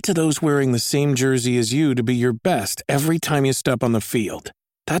you owe it to those wearing the same jersey as you to be your best every time you step on the field.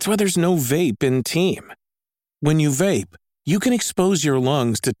 That's why there's no vape in team. When you vape, you can expose your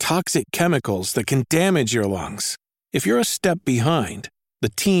lungs to toxic chemicals that can damage your lungs. If you're a step behind,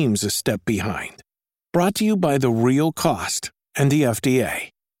 the team's a step behind. Brought to you by The Real Cost. and the FDA.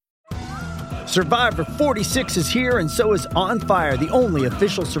 Survivor 46 is here, and so is On Fire, the only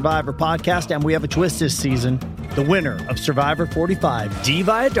official Survivor podcast, and we have a twist this season. The winner of Survivor 45, Dee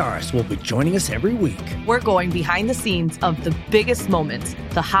Valladares, will be joining us every week. We're going behind the scenes of the biggest moments,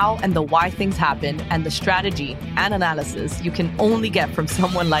 the how and the why things happen, and the strategy and analysis you can only get from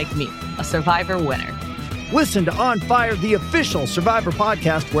someone like me, a Survivor winner. Listen to On Fire, the official Survivor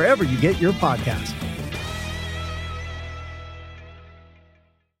podcast, wherever you get your podcast.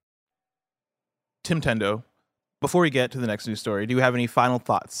 Timtendo, before we get to the next news story, do you have any final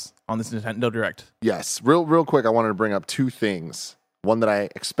thoughts on this Nintendo Direct? Yes. Real quick, I wanted to bring up two things. One that I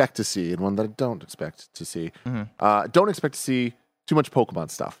expect to see and one that I don't expect to see. Don't expect to see too much Pokemon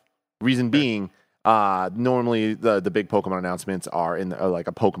stuff. Reason being, normally the big Pokemon announcements are in like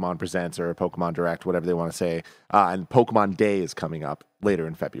a Pokemon Presents or a Pokemon Direct, whatever they want to say. And Pokemon Day is coming up later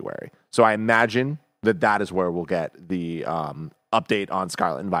in February. So I imagine that is where we'll get the update on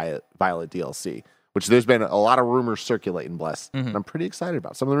Scarlet and Violet DLC, which there's been a lot of rumors circulating, and I'm pretty excited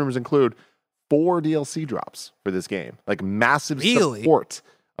about. Some of the rumors include 4 DLC drops for this game, like massive support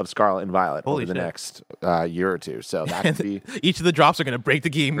of Scarlet and Violet over the next year or two. So that could be each of the drops are going to break the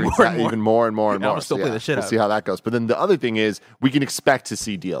game more and more. Even more and more and more. I'll still play the shit we'll out. See how that goes. But then the other thing is we can expect to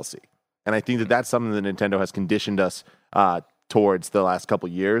see DLC, and I think that that's something that Nintendo has conditioned us towards the last couple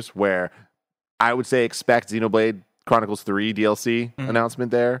years, where I would say expect Xenoblade Chronicles 3 DLC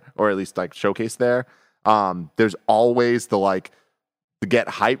announcement there, or at least like showcase there. There's always the get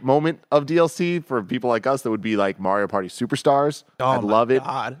hype moment of DLC for people like us that would be like Mario Party Superstars. I'd love it.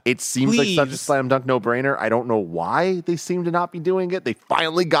 It seems like such a slam dunk no brainer. I don't know why they seem to not be doing it. They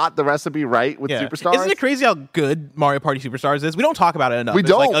finally got the recipe right with Superstars. Isn't it crazy how good Mario Party Superstars is? We don't talk about it enough. We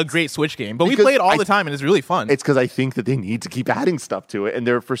don't. It's like a great Switch game, but we play it all the time and it's really fun. It's because I think that they need to keep adding stuff to it, and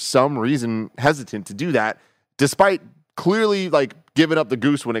they're for some reason hesitant to do that, despite clearly like giving up the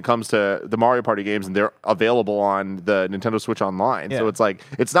goose when it comes to the Mario Party games, and they're available on the Nintendo Switch Online. So it's like,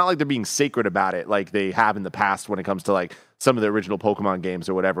 it's not like they're being sacred about it like they have in the past when it comes to like some of the original Pokemon games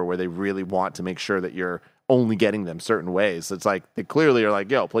or whatever, where they really want to make sure that you're only getting them certain ways. It's like they clearly are like,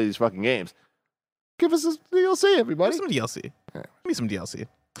 yo, play these fucking games. Give us some DLC, everybody. Give me some DLC.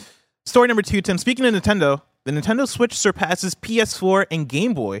 Story number 2, Tim. Speaking of Nintendo, the Nintendo Switch surpasses PS4 and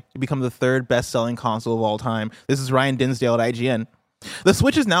Game Boy to become the 3rd best-selling console of all time. This is Ryan Dinsdale at IGN. The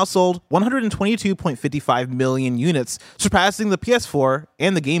Switch has now sold 122.55 million units, surpassing the PS4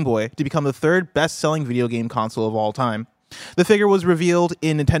 and the Game Boy to become the 3rd best-selling video game console of all time. The figure was revealed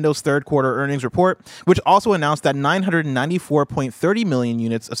in Nintendo's 3rd quarter earnings report, which also announced that 994.30 million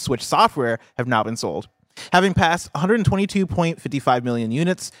units of Switch software have now been sold. Having passed 122.55 million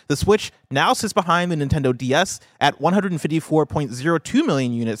units, the Switch now sits behind the Nintendo DS at 154.02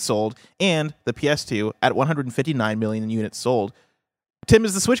 million units sold and the PS2 at 159 million units sold. Tim,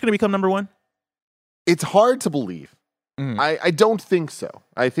 is the Switch going to become number 1? It's hard to believe. I don't think so.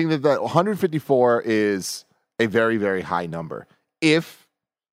 I think that 154 is a very, very high number. If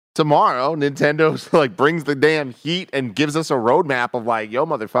tomorrow Nintendo like brings the damn heat and gives us a roadmap of like, yo,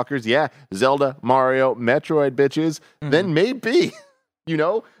 motherfuckers, Zelda, Mario, Metroid, bitches, then maybe,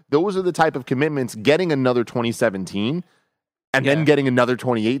 those are the type of commitments. Getting another 2017 and then getting another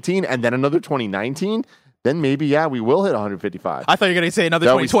 2018 and then another 2019. Then maybe, we will hit 155. I thought you were going to say another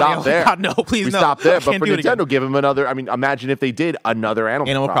 2020. We stopped there. God, no, please, we no. stopped there. But for Nintendo, give them another. I mean, imagine if they did another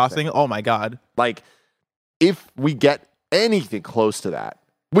Animal Crossing. Oh, my God. Like, if we get anything close to that,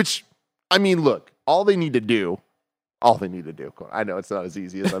 which, I mean, look, all they need to do, I know it's not as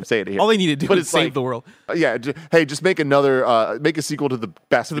easy as I'm saying it here. all they need to do is save the world. Just make another, make a sequel to the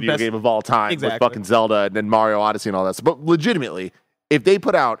best video game of all time with fucking Zelda and then Mario Odyssey and all that stuff. But legitimately, if they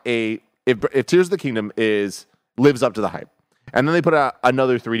put out if Tears of the Kingdom lives up to the hype, and then they put out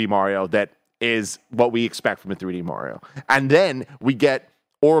another 3D Mario that is what we expect from a 3D Mario, and then we get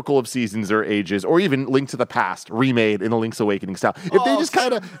Oracle of Seasons or Ages, or even Link to the Past remade in a Link's Awakening style. If they just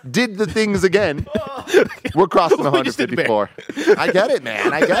kind of did the things again, we're crossing 154. I get it,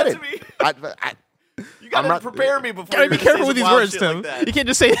 man. I get it. You gotta prepare me before. Gotta be careful with these words, Tim. Like you can't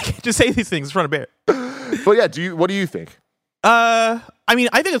just say these things in front of Bear. But yeah, what do you think? I mean,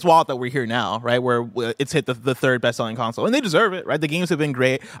 I think it's wild that we're here now, right? Where it's hit the 3rd best-selling console, and they deserve it, right? The games have been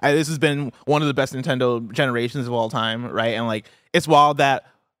great. This has been one of the best Nintendo generations of all time, right? And like, it's wild that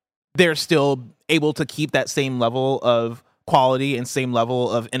they're still able to keep that same level of quality and same level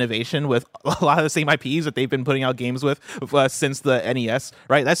of innovation with a lot of the same IPs that they've been putting out games with since the NES,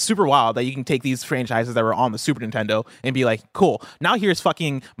 right? That's super wild that you can take these franchises that were on the Super Nintendo and be like, cool, now here's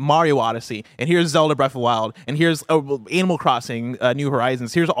fucking Mario Odyssey, and here's Zelda Breath of the Wild, and here's Animal Crossing New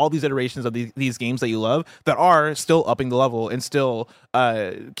Horizons. Here's all these iterations of these games that you love that are still upping the level and still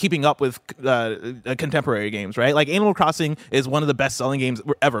keeping up with contemporary games, right? Like Animal Crossing is one of the best-selling games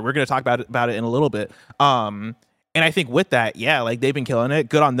ever. We're going to talk about it in a little bit. And I think with that, yeah, like they've been killing it.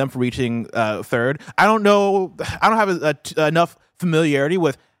 Good on them for reaching third. I don't have enough familiarity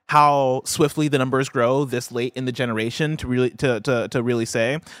with how swiftly the numbers grow this late in the generation to really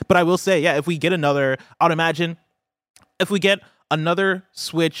say. But I will say, yeah, if we get another, I'd imagine if we get another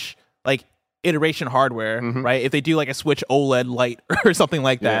Switch like iteration hardware, right? If they do like a Switch OLED Lite or something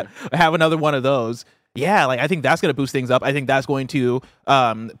like that, have another one of those. Yeah, like I think that's going to boost things up. I think that's going to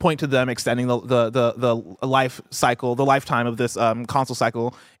point to them extending the life cycle, the lifetime of this console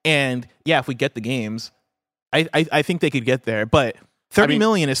cycle. And yeah, if we get the games, I think they could get there. But 30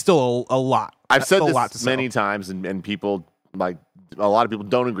 million is still a lot. I've said this many times, and people, like a lot of people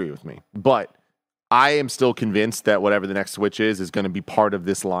don't agree with me. But I am still convinced that whatever the next Switch is going to be part of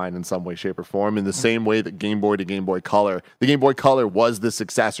this line in some way, shape, or form, in the same way that Game Boy to Game Boy Color. The Game Boy Color was the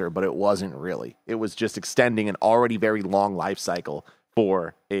successor, but it wasn't really. It was just extending an already very long life cycle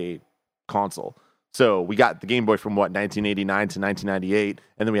for a console. So we got the Game Boy from, 1989 to 1998,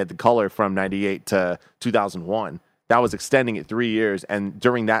 and then we had the Color from 98 to 2001. That was extending it 3 years, and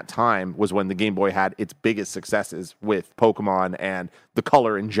during that time was when the Game Boy had its biggest successes with Pokemon and the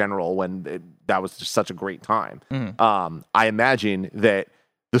Color in general, that was just such a great time. I imagine that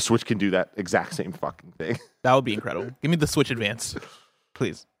the Switch can do that exact same fucking thing. That would be incredible. Give me the Switch Advance,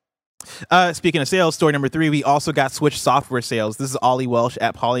 please. Speaking of sales, story number 3, we also got Switch software sales. This is Ollie Welsh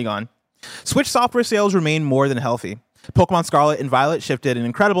at Polygon. Switch software sales remain more than healthy. Pokemon Scarlet and Violet shifted an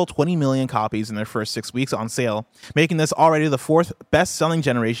incredible 20 million copies in their first 6 weeks on sale, making this already the 4th best-selling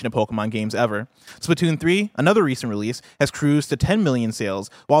generation of Pokemon games ever. Splatoon 3, another recent release, has cruised to 10 million sales,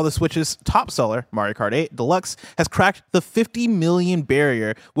 while the Switch's top seller, Mario Kart 8 Deluxe, has cracked the 50 million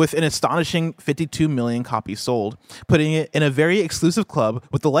barrier with an astonishing 52 million copies sold, putting it in a very exclusive club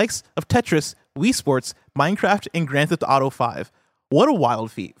with the likes of Tetris, Wii Sports, Minecraft, and Grand Theft Auto 5. What a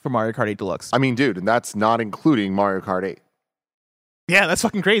wild feat for Mario Kart 8 Deluxe. I mean, dude, and that's not including Mario Kart 8. Yeah, that's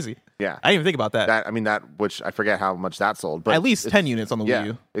fucking crazy. Yeah. I didn't even think about that. Which I forget how much that sold. But at least 10 units on the Wii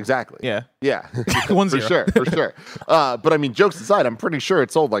U. Exactly. Yeah. Yeah. 1-0. For sure. But I mean, jokes aside, I'm pretty sure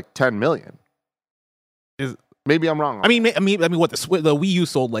it sold like 10 million. Maybe I'm wrong. I mean, what the Wii U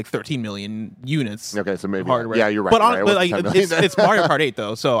sold like 13 million units. Okay, so maybe hardware. Yeah, you're right. But like, it's Mario Kart 8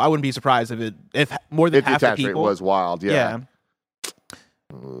 though, so I wouldn't be surprised if more than half the people was wild. Yeah.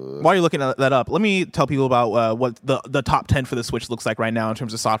 While you're looking that up, let me tell people about what the top 10 for the Switch looks like right now in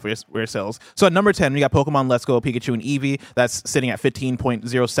terms of software sales. So at number 10, we got Pokemon Let's Go, Pikachu, and Eevee. That's sitting at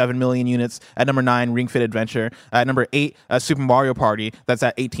 15.07 million units. At number 9, Ring Fit Adventure. At number 8, Super Mario Party. That's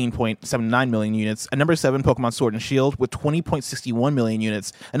at 18.79 million units. At number 7, Pokemon Sword and Shield with 20.61 million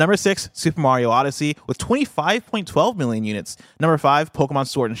units. At number 6, Super Mario Odyssey with 25.12 million units. Number 5, Pokemon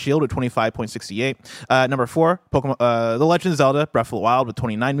Sword and Shield with 25.68. Number 4, Pokemon The Legend of Zelda Breath of the Wild with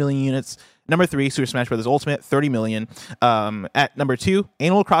 29 million units. Number 3, Super Smash Bros. Ultimate, 30 million. At number 2,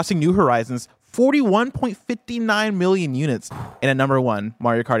 Animal Crossing New Horizons, 41.59 million units. And at number 1,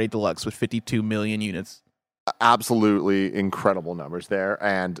 Mario Kart 8 Deluxe with 52 million units. Absolutely incredible numbers there.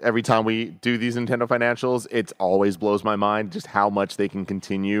 And every time we do these Nintendo financials, it always blows my mind just how much they can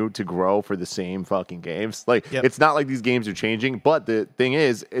continue to grow for the same fucking games. Like, It's not like these games are changing, but the thing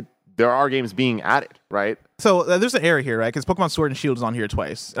is, there are games being added, right? So there's an error here, right? Because Pokemon Sword and Shield is on here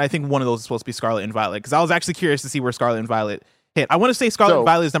twice. And I think one of those is supposed to be Scarlet and Violet. Because I was actually curious to see where Scarlet and Violet hit. I want to say Scarlet and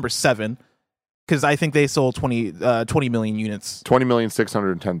Violet is number 7. Because I think they sold 20 million units.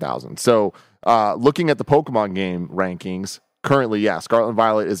 20,610,000. So looking at the Pokemon game rankings, currently, Scarlet and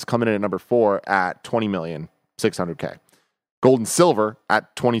Violet is coming in at number 4 at 20,600,000. Gold and Silver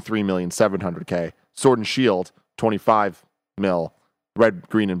at 23,700,000. Sword and Shield, 25 mil. Red,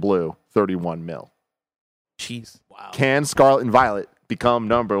 Green, and Blue, 31 mil. Jeez. Wow. Can Scarlet and Violet become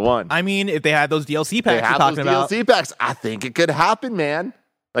number 1? I mean, if they had those DLC packs you're talking about. DLC packs, I think it could happen, man.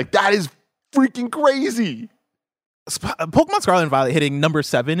 Like, that is freaking crazy. Pokemon Scarlet and Violet hitting number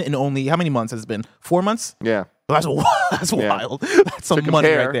 7 in only, how many months has it been? 4 months? Yeah. That's wild. That's some money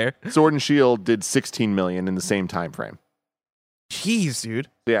right there. Sword and Shield did 16 million in the same time frame. Jeez, dude.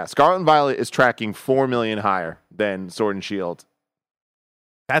 Yeah, Scarlet and Violet is tracking 4 million higher than Sword and Shield.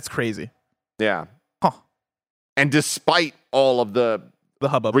 That's crazy. Yeah. Huh. And despite all of the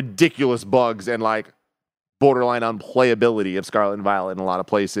hubbub, ridiculous bugs and like borderline unplayability of Scarlet and Violet in a lot of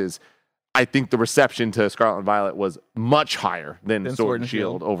places, I think the reception to Scarlet and Violet was much higher than Sword and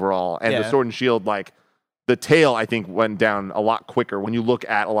Shield overall. And the Sword and Shield, like, the tail, I think, went down a lot quicker when you look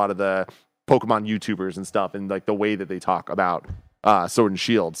at a lot of the Pokemon YouTubers and stuff and, like, the way that they talk about Sword and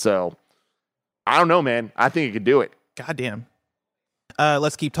Shield. So, I don't know, man. I think it could do it. Goddamn.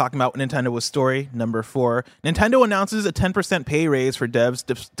 Let's keep talking about Nintendo with story number 4. Nintendo announces a 10% pay raise for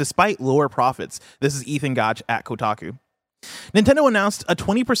devs despite lower profits. This is Ethan Gotch at Kotaku. Nintendo announced a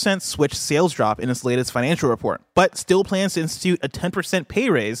 20% Switch sales drop in its latest financial report, but still plans to institute a 10% pay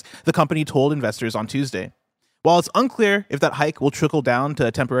raise, the company told investors on Tuesday. While it's unclear if that hike will trickle down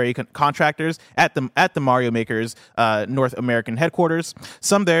to temporary contractors at the Mario Maker's North American headquarters,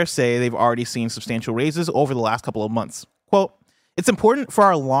 some there say they've already seen substantial raises over the last couple of months. Quote, "It's important for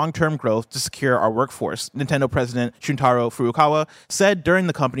our long-term growth to secure our workforce," Nintendo president Shuntaro Furukawa said during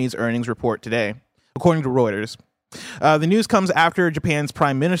the company's earnings report today, according to Reuters. The news comes after Japan's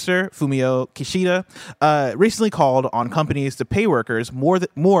Prime Minister, Fumio Kishida, recently called on companies to pay workers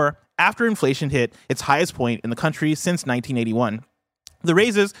more after inflation hit its highest point in the country since 1981. The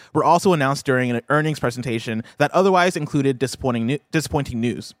raises were also announced during an earnings presentation that otherwise included disappointing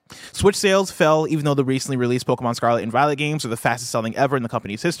news. Switch sales fell even though the recently released Pokemon Scarlet and Violet games are the fastest selling ever in the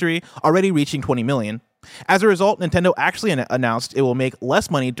company's history, already reaching 20 million. As a result, Nintendo actually announced it will make less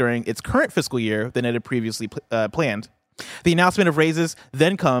money during its current fiscal year than it had previously planned. The announcement of raises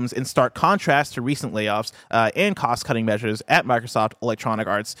then comes in stark contrast to recent layoffs and cost-cutting measures at Microsoft, Electronic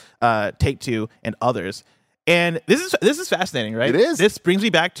Arts, Take-Two, and others. And this is fascinating, right? It is. This brings me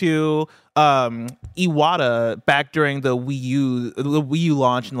back to Iwata back during the Wii U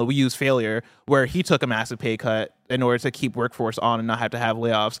launch and the Wii U's failure, where he took a massive pay cut in order to keep workforce on and not have to have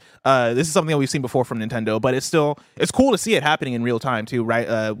layoffs. This is something that we've seen before from Nintendo, but it's cool to see it happening in real time too, right?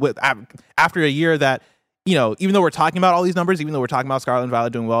 After a year that, you know, even though we're talking about all these numbers, even though we're talking about Scarlet and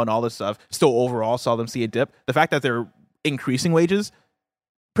Violet doing well and all this stuff, still overall saw them see a dip. The fact that they're increasing wages,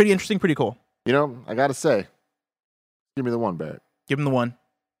 pretty interesting, pretty cool. You know, I gotta say, give me the one, Barrett. Give him the one.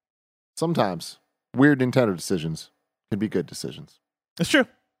 Sometimes weird Nintendo decisions can be good decisions. That's true.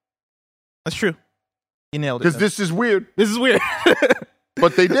 That's true. You nailed it. Because this is weird. This is weird.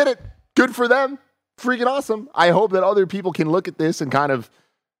 But they did it. Good for them. Freaking awesome. I hope that other people can look at this and kind of,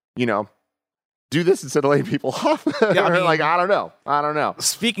 you know, do this instead of laying people off. Yeah, I mean, like, I don't know.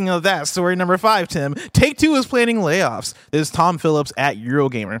 Speaking of that, story number 5, Tim. Take-Two is planning layoffs. This is Tom Phillips at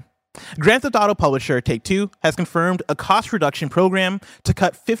Eurogamer. Grand Theft Auto publisher Take-Two has confirmed a cost reduction program to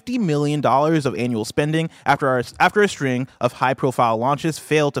cut $50 million of annual spending after a string of high-profile launches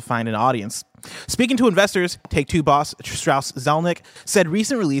failed to find an audience. Speaking to investors, Take-Two boss Strauss Zelnick said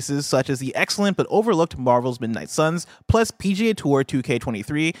recent releases such as the excellent but overlooked Marvel's Midnight Suns, plus PGA Tour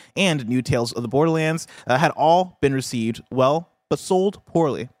 2K23 and new Tales of the Borderlands had all been received well, but sold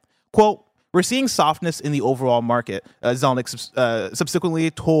poorly. Quote, "We're seeing softness in the overall market," Zelnick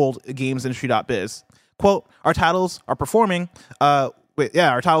subsequently told GamesIndustry.biz. Quote, our titles are performing.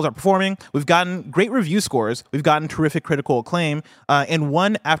 We've gotten great review scores. We've gotten terrific critical acclaim. And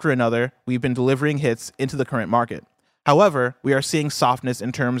one after another, we've been delivering hits into the current market. However, we are seeing softness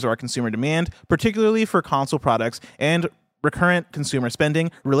in terms of our consumer demand, particularly for console products and recurrent consumer spending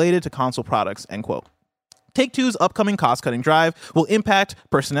related to console products," end quote. Take-Two's upcoming cost-cutting drive will impact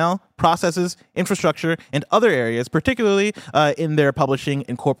personnel, processes, infrastructure, and other areas, particularly in their publishing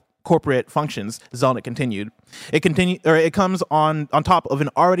and corporate functions, Zelnick continued. It comes on top of an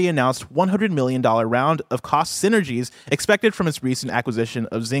already announced $100 million round of cost synergies expected from its recent acquisition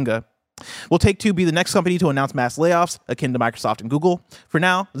of Zynga. Will Take-Two be the next company to announce mass layoffs, akin to Microsoft and Google? For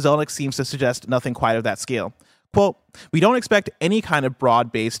now, Zelnick seems to suggest nothing quite of that scale. Quote, "We don't expect any kind of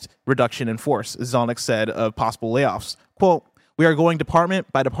broad-based reduction in force," Zelnick said of possible layoffs. Quote, "We are going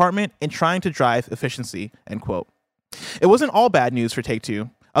department by department and trying to drive efficiency," end quote. It wasn't all bad news for Take-Two.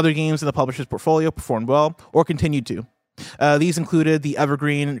 Other games in the publisher's portfolio performed well or continued to. These included the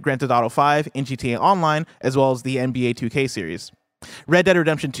evergreen Grand Theft Auto 5 and GTA Online, as well as the NBA 2K series. Red Dead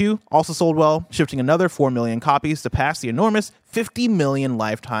Redemption 2 also sold well, shifting another 4 million copies to pass the enormous 50 million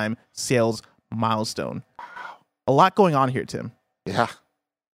lifetime sales milestone. A lot going on here, Tim. Yeah.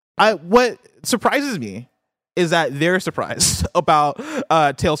 What surprises me is that they're surprised about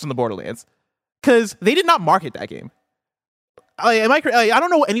Tales from the Borderlands, because they did not market that game. I don't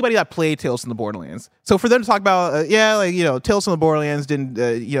know anybody that played Tales from the Borderlands. So for them to talk about, Tales from the Borderlands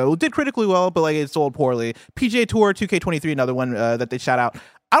did critically well, but it sold poorly. PGA Tour 2K23, another one that they shout out.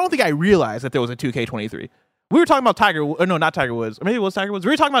 I don't think I realized that there was a 2K23. we were talking about not Tiger Woods, or maybe it was Tiger Woods.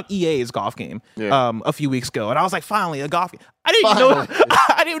 We were talking about EA's golf game a few weeks ago, and I was like, finally, a golf game. I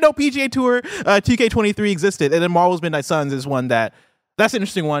didn't even know PGA Tour 2K23 existed, and then Marvel's Midnight Suns is one that's an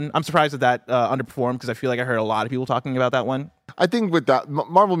interesting one. I'm surprised that underperformed because I feel like I heard a lot of people talking about that one. I think with that,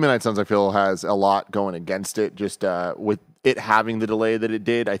 Marvel Midnight Suns, I feel has a lot going against it. Just with it having the delay that it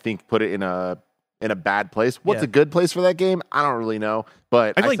did, I think put it in a bad place. What's a good place for that game? I don't really know.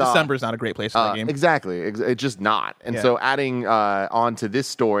 But I feel like December is not a great place for that game. Exactly. It's just not. And so adding on to this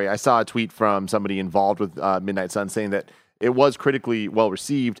story, I saw a tweet from somebody involved with Midnight Suns saying that it was critically well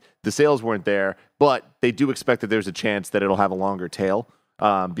received. The sales weren't there, but they do expect that there's a chance that it'll have a longer tail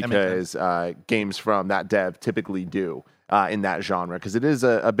because games from that dev typically do in that genre because it is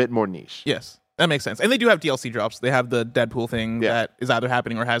a bit more niche. Yes. That makes sense. And they do have DLC drops. They have the Deadpool thing that is either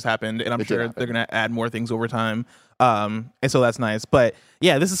happening or has happened, and I'm sure they're going to add more things over time. And so that's nice. But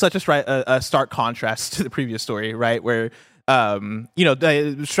yeah, this is such a stark contrast to the previous story, right? Where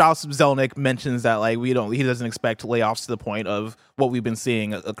Strauss Zelnick mentions that like he doesn't expect layoffs to the point of what we've been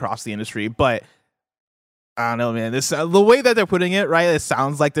seeing across the industry, but I don't know, man. This the way that they're putting it, right? It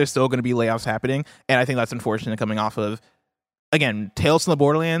sounds like there's still going to be layoffs happening, and I think that's unfortunate coming off of. Again, Tales from the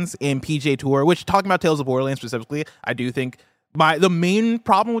Borderlands and PGA Tour, which talking about Tales of Borderlands specifically, I do think the main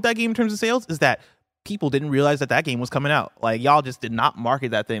problem with that game in terms of sales is that people didn't realize that game was coming out. Like, y'all just did not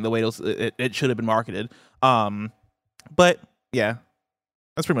market that thing the way it should have been marketed. But yeah,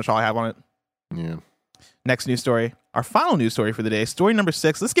 that's pretty much all I have on it. Yeah. Next news story, our final news story for the day, story number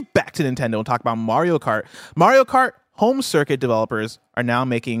 6. Let's get back to Nintendo and talk about Mario Kart. Mario Kart Home Circuit developers are now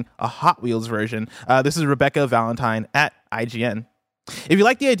making a Hot Wheels version. This is Rebecca Valentine at IGN. If you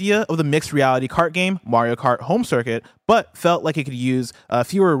like the idea of the mixed reality kart game, Mario Kart Home Circuit, but felt like it could use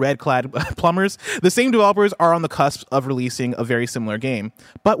fewer red-clad plumbers, the same developers are on the cusp of releasing a very similar game,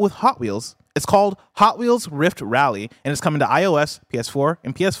 but with Hot Wheels. It's called Hot Wheels Rift Rally, and it's coming to iOS, PS4,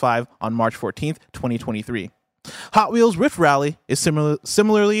 and PS5 on March 14th, 2023. Hot Wheels Rift Rally is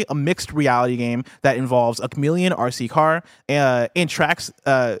similarly a mixed reality game that involves a chameleon RC car and tracks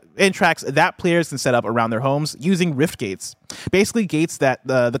that players can set up around their homes using Rift gates. Basically gates that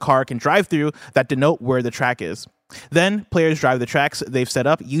the car can drive through that denote where the track is. Then players drive the tracks they've set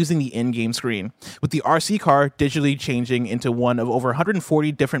up using the in-game screen, with the RC car digitally changing into one of over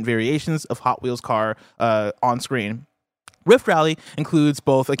 140 different variations of Hot Wheels car on screen. Rift Rally includes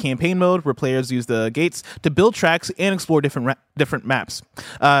both a campaign mode where players use the gates to build tracks and explore different maps,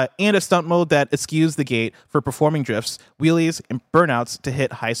 and a stunt mode that eschews the gate for performing drifts, wheelies, and burnouts to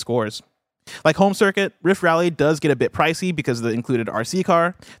hit high scores. Like Home Circuit, Rift Rally does get a bit pricey because of the included RC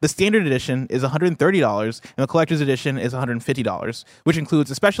car. The standard edition is $130, and the collector's edition is $150, which includes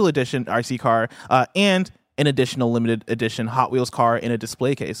a special edition RC car and an additional limited edition Hot Wheels car in a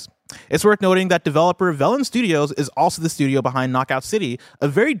display case. It's worth noting that developer Velan Studios is also the studio behind Knockout City, a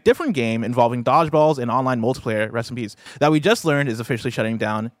very different game involving dodgeballs and online multiplayer, rest in peace, that we just learned is officially shutting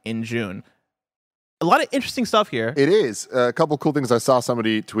down in June. A lot of interesting stuff here. It is. A couple cool things. I saw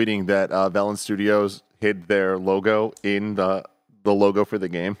somebody tweeting that Velan Studios hid their logo in the logo for the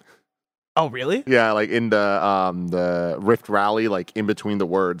game. Oh, really? Yeah, like in the Rift Rally, like in between the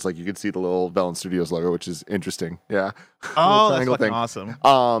words, like you could see the little Velan Studios logo, which is interesting. Yeah. Oh, that's fucking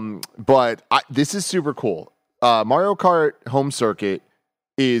awesome. But this is super cool. Mario Kart Home Circuit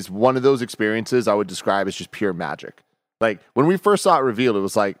is one of those experiences I would describe as just pure magic. Like when we first saw it revealed, it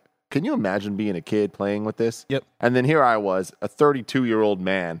was like, can you imagine being a kid playing with this? Yep. And then here I was, a 32-year-old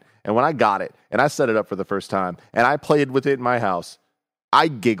man, and when I got it and I set it up for the first time and I played with it in my house, I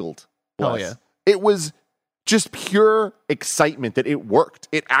giggled. Oh, yeah. It was just pure excitement that it worked.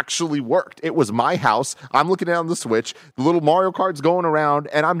 It actually worked. It was my house. I'm looking down the Switch. The little Mario Kart's going around,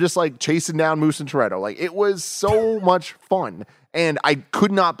 and I'm just like chasing down Moose and Toretto. Like, it was so much fun, and I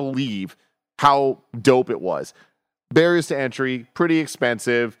could not believe how dope it was. Barriers to entry, pretty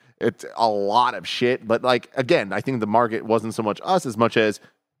expensive. It's a lot of shit, but like, again, I think the market wasn't so much us as much as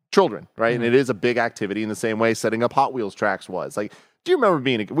children, right? Mm-hmm. And it is a big activity in the same way setting up Hot Wheels tracks was. Like, do you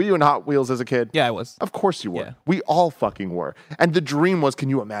remember were you in Hot Wheels as a kid? Yeah, I was. Of course you were. Yeah. We all fucking were. And the dream was, can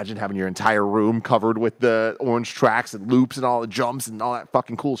you imagine having your entire room covered with the orange tracks and loops and all the jumps and all that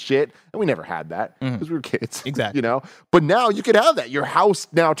fucking cool shit? And we never had that because we were kids. Exactly. You know? But now you could have that. Your house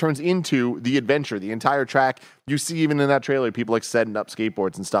now turns into the adventure, the entire track. You see even in that trailer, people like setting up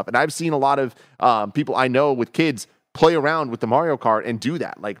skateboards and stuff. And I've seen a lot of people I know with kids play around with the Mario Kart and do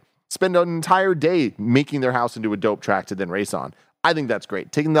that. Like, spend an entire day making their house into a dope track to then race on. I think that's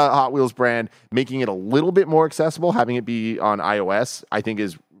great. Taking the Hot Wheels brand, making it a little bit more accessible, having it be on iOS, I think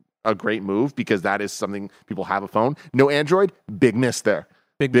is a great move because that is something people have a phone. No Android, big miss there.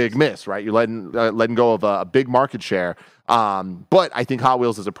 big miss, right? You're letting go of a big market share. But I think Hot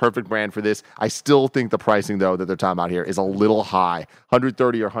Wheels is a perfect brand for this. I still think the pricing, though, that they're talking about here is a little high.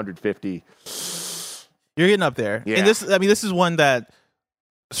 130 or 150. You're getting up there. Yeah. And this is one that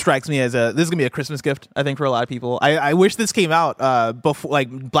strikes me as this is gonna be a Christmas gift, I think, for a lot of people. I wish this came out before, like,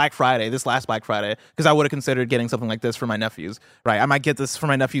 Black Friday, this last Black Friday, because I would have considered getting something like this for my nephews, right? I might get this for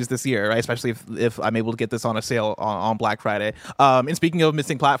my nephews this year, right? Especially if I'm able to get this on a sale on Black Friday. And speaking of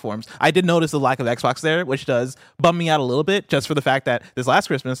missing platforms, I did notice the lack of Xbox there, which does bum me out a little bit, just for the fact that this last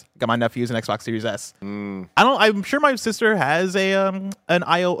Christmas got my nephews an Xbox Series S. I'm sure my sister has an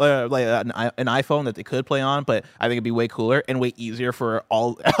iPhone that they could play on, but I think it'd be way cooler and way easier for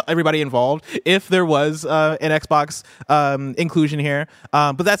everybody involved if there was an Xbox inclusion here.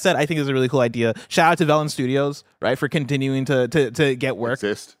 But that said, I think it's a really cool idea. Shout out to Velan Studios, right, for continuing to get work.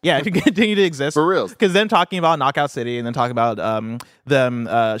 Exist. Yeah, to continue to exist. For real. Because then talking about Knockout City and then talking about them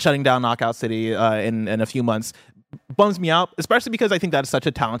shutting down Knockout City in a few months bums me out, especially because I think that's such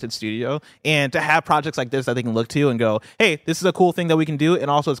a talented studio, and to have projects like this that they can look to and go, hey, this is a cool thing that we can do, and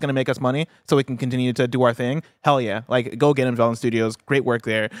also it's going to make us money so we can continue to do our thing. Hell yeah. Like, go get them, Velan Studios. Great work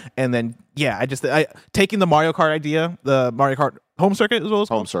there. And then, yeah, I taking the Mario Kart idea, the Mario Kart Home Circuit as well as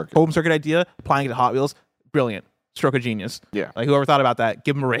Home Circuit idea, applying it to Hot Wheels, brilliant. Stroke of genius. Yeah. Like, whoever thought about that,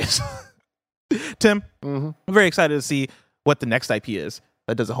 give them a raise. Tim, I'm very excited to see what the next IP is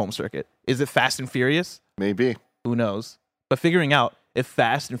that does a Home Circuit. Is it Fast and Furious? Maybe. Who knows? But figuring out if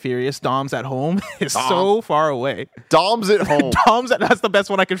Fast and Furious Dom's at home is so far away. Dom's at home. That's the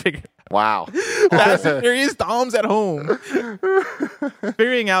best one I can figure. Wow. Fast and Furious Dom's at home.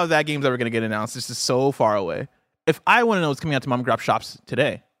 Figuring out if that game's ever going to get announced is just so far away. If I want to know what's coming out to mom and grab shops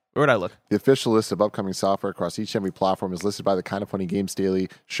today, where would I look? The official list of upcoming software across each and every platform is listed by the Kinda Funny Games Daily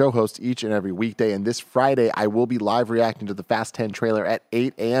show host each and every weekday. And this Friday, I will be live reacting to the Fast 10 trailer at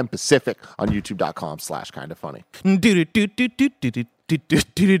 8 a.m. Pacific on youtube.com/kindafunny.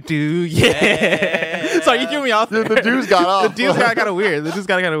 Yeah. Sorry, you threw me off there. The dudes got off. The dudes got kind of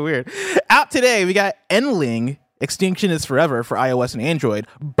weird. Out today, we got Endling, Extinction is Forever for iOS and Android,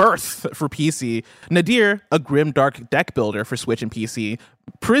 Birth for PC, Nadir, a grim dark deck builder for Switch and PC,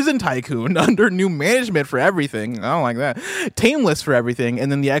 Prison Tycoon under new management for everything. I don't like that. Tameless for everything,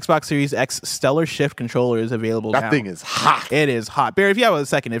 and then the Xbox Series X Stellar Shift controller is available now. That thing is hot. It is hot. Barry, if you have a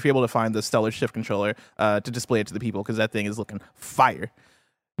second, if you're able to find the Stellar Shift controller to display it to the people, because that thing is looking fire.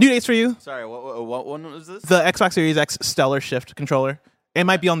 New dates for you. Sorry, what one was this? The Xbox Series X Stellar Shift controller. It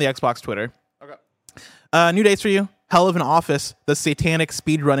might be on the Xbox Twitter. Okay. New dates for you. Hell of an Office, the satanic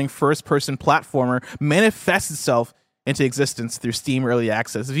speedrunning first-person platformer, manifests itself into existence through Steam Early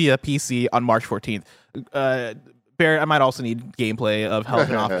Access via PC on March 14th. Barrett, I might also need gameplay of Hell of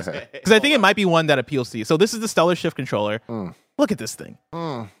an Office, because I think it might be one that appeals to you. So this is the Stellar Shift controller. Look at this thing.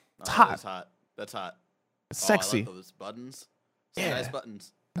 It's hot. That's hot. It's sexy. I like those buttons. Some nice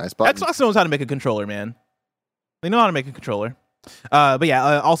buttons. Nice buttons. Xbox knows how to make a controller, man. They know how to make a controller. But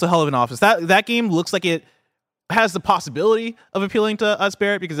yeah, also Hell of an Office. That game looks like it has the possibility of appealing to us,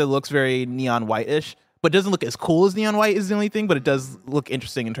 Barrett, because it looks very neon white-ish, but doesn't look as cool as neon white is the only thing, but it does look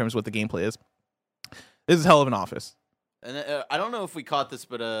interesting in terms of what the gameplay is. This is Hell of an Office. And I don't know if we caught this,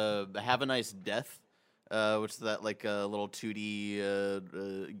 but Have a Nice Death, which is that like a little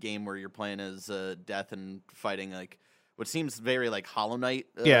 2D game where you're playing as Death and fighting like what seems very like Hollow Knight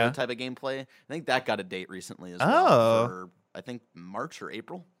type of gameplay. I think that got a date recently as well for I think March or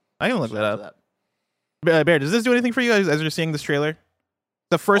April. I can look that up. Bear, does this do anything for you as you're seeing this trailer?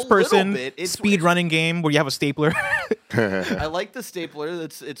 The first-person speed-running game where you have a stapler. I like the stapler.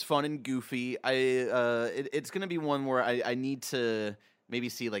 It's fun and goofy. It's gonna be one where I need to maybe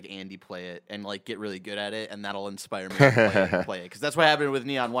see like Andy play it and like get really good at it, and that'll inspire me to play it. Because that's what happened with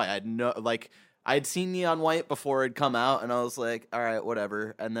Neon White. I'd seen Neon White before it'd come out, and I was like, all right,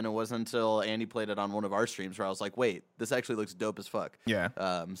 whatever. And then it wasn't until Andy played it on one of our streams where I was like, wait, this actually looks dope as fuck. Yeah.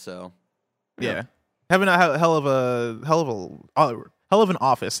 Yeah. Having a hell of an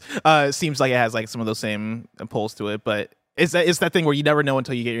office seems like it has like some of those same pulls to it, but it's that thing where you never know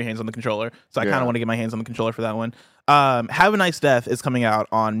until you get your hands on the controller. So I kind of want to get my hands on the controller for that one. Have a Nice Death is coming out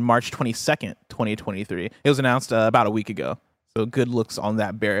on March 22nd, 2023. It was announced about a week ago. So good looks on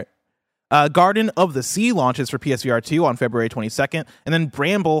that, Barrett. Garden of the Sea launches for PSVR 2 on February 22nd, and then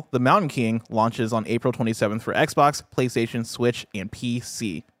Bramble, the Mountain King, launches on April 27th for Xbox, PlayStation, Switch, and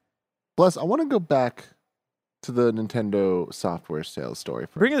PC. Plus, I want to go back to the Nintendo software sales story.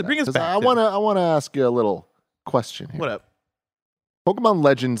 Bring us back. I want to ask you a little question here. What up? Pokemon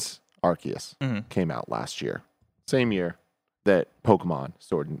Legends Arceus came out last year, same year that Pokemon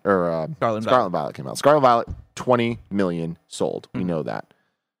Scarlet and Violet came out. Scarlet and Violet, 20 million sold. We know that.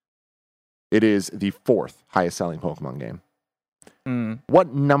 It is the 4th highest selling Pokemon game.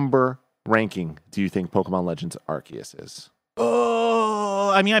 What number ranking do you think Pokemon Legends Arceus is?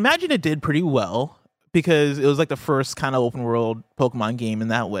 Oh, I mean, I imagine it did pretty well because it was like the first kind of open world Pokemon game in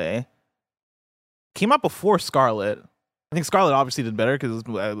that way. Came out before Scarlet. I think Scarlet obviously did better because it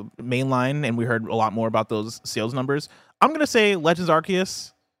was mainline, and we heard a lot more about those sales numbers. I'm going to say Legends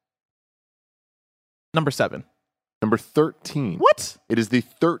Arceus, number 7. Number 13. What? It is the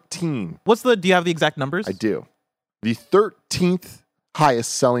 13. Do you have the exact numbers? I do. The 13th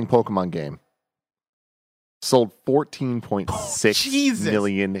highest selling Pokemon game. Sold 14.6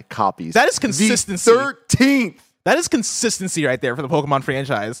 million copies. That is consistency. The 13th. That is consistency right there for the Pokemon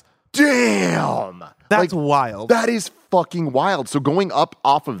franchise. Damn. That's wild. That is fucking wild. So going up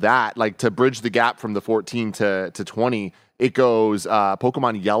off of that, like to bridge the gap from the 14 to 20, it goes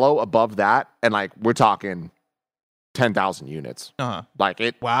Pokemon Yellow above that. And like, we're talking 10,000 units. Like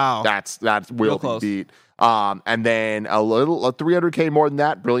it. Wow. That's will be beat. And then a 300K more than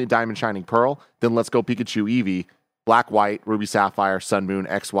that, Brilliant Diamond, Shining Pearl. Then Let's Go Pikachu Eevee, Black, White, Ruby, Sapphire, Sun, Moon,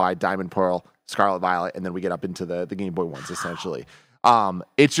 XY, Diamond, Pearl, Scarlet, Violet, and then we get up into the Game Boy ones, essentially.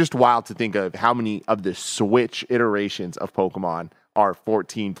 It's just wild to think of how many of the Switch iterations of Pokemon are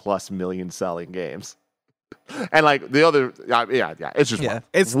 14 plus million selling games. And like the other, it's just wild.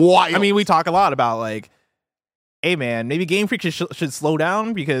 It's wild. I mean, we talk a lot about like, hey man, maybe Game Freak should slow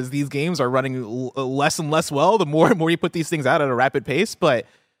down because these games are running less and less well the more and more you put these things out at a rapid pace. But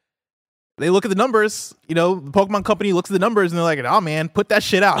they look at the numbers, the Pokemon company looks at the numbers and they're like, oh man, put that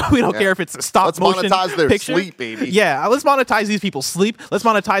shit out. We don't care if it's a stop motion picture. Let's monetize their sleep, baby. Yeah, let's monetize these people's sleep. Let's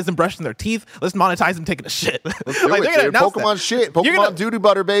monetize them brushing their teeth. Let's monetize them taking a shit. Let's do it, Pokemon shit. Pokemon doo-doo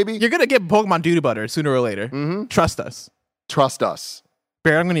butter, baby. You're going to get Pokemon doo-doo butter sooner or later. Mm-hmm. Trust us. Trust us.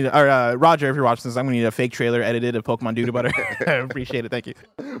 Bear, I'm gonna need, Roger, if you're watching this, I'm gonna need a fake trailer edited of Pokemon Doo-Doo Butter. I appreciate it. Thank you.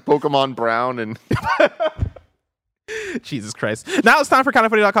 Pokemon Brown and Jesus Christ. Now it's time for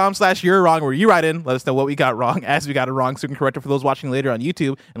kindafunny.com/you're wrong, where you write in, let us know what we got wrong as we got it wrong, so we can correct it for those watching later on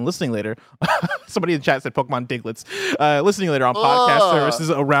YouTube and listening later. Somebody in the chat said Pokemon Diglets. Listening later on podcast services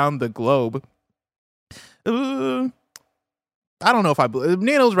around the globe. I don't know if I believe.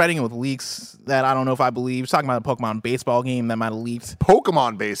 Nano's writing it with leaks that I don't know if I believe. He's talking about a Pokemon baseball game that might have leaked.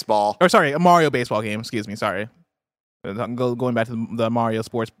 Pokemon baseball? Or sorry, a Mario baseball game. Excuse me. Sorry. Going back to the Mario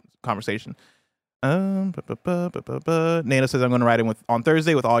sports conversation. Nano says I'm going to write in on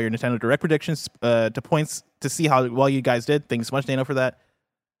Thursday with all your Nintendo Direct predictions to points to see how well you guys did. Thanks so much, Nano, for that.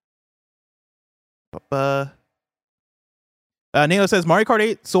 Nano says Mario Kart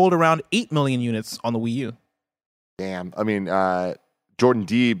 8 sold around 8 million units on the Wii U. Damn. I mean, Jordan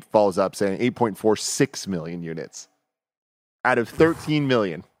Deeb follows up saying 8.46 million units out of 13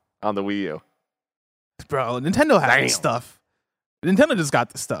 million on the Wii U. Bro, Nintendo has this stuff. Nintendo just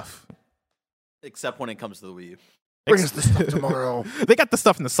got the stuff. Except when it comes to the Wii U. Bring us the stuff tomorrow. They got the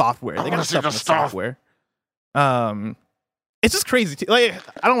stuff in the software. They got the stuff in the software. It's just crazy. Like,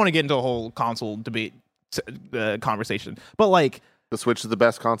 I don't want to get into a whole console debate conversation, but like, the Switch is the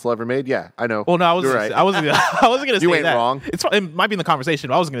best console ever made? Yeah, I know. Well, no, I wasn't going to say that. You ain't wrong. It might be in the conversation,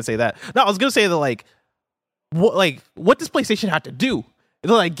 but I wasn't going to say that. No, I was going to say that, like, what does PlayStation have to do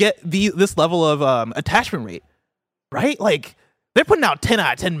to, like, get this level of attachment rate, right? Like, they're putting out 10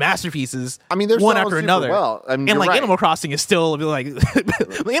 out of 10 masterpieces, I mean, they're one after another. Well. I mean, and, like, right. Animal Crossing is still, like,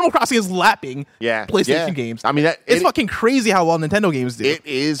 Animal Crossing is lapping PlayStation games. I mean, it's fucking crazy how well Nintendo games do. It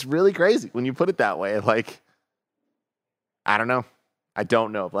is really crazy when you put it that way. Like, I don't know. I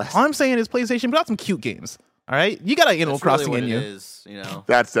don't know. All I'm saying is PlayStation put out some cute games. All right, you got an Animal Crossing in you. Is,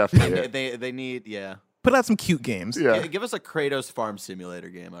 That's definitely it. They need put out some cute games. Yeah. Give us a Kratos Farm Simulator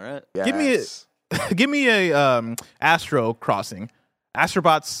game. All right. Yes. Give me a Astro Crossing,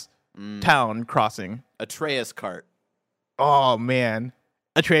 Astrobot's Town Crossing, Atreus Kart. Oh man,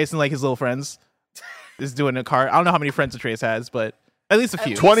 Atreus and like his little friends is doing a cart. I don't know how many friends Atreus has, but at least a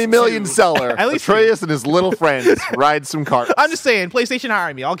few. 20 million seller. At least Atreus and his little friends ride some carts. I'm just saying, PlayStation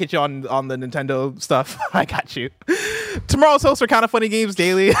hiring me. I'll get you on the Nintendo stuff. I got you. Tomorrow's hosts for Kinda Funny Games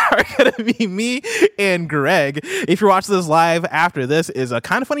Daily are going to be me and Greg. If you're watching this live after this is a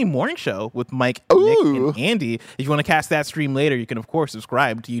Kinda Funny morning show with Mike, Nick, and Andy. If you want to catch that stream later, you can, of course,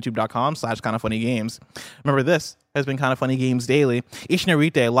 subscribe to youtube.com/kindafunnygames. Remember, this has been Kinda Funny Games Daily, each and every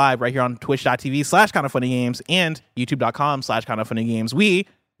weekday live right here on twitch.tv/kindafunnygames and youtube.com/kindafunnygames. We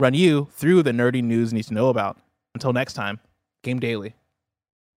run you through the nerdy news you need to know about. Until next time, game daily.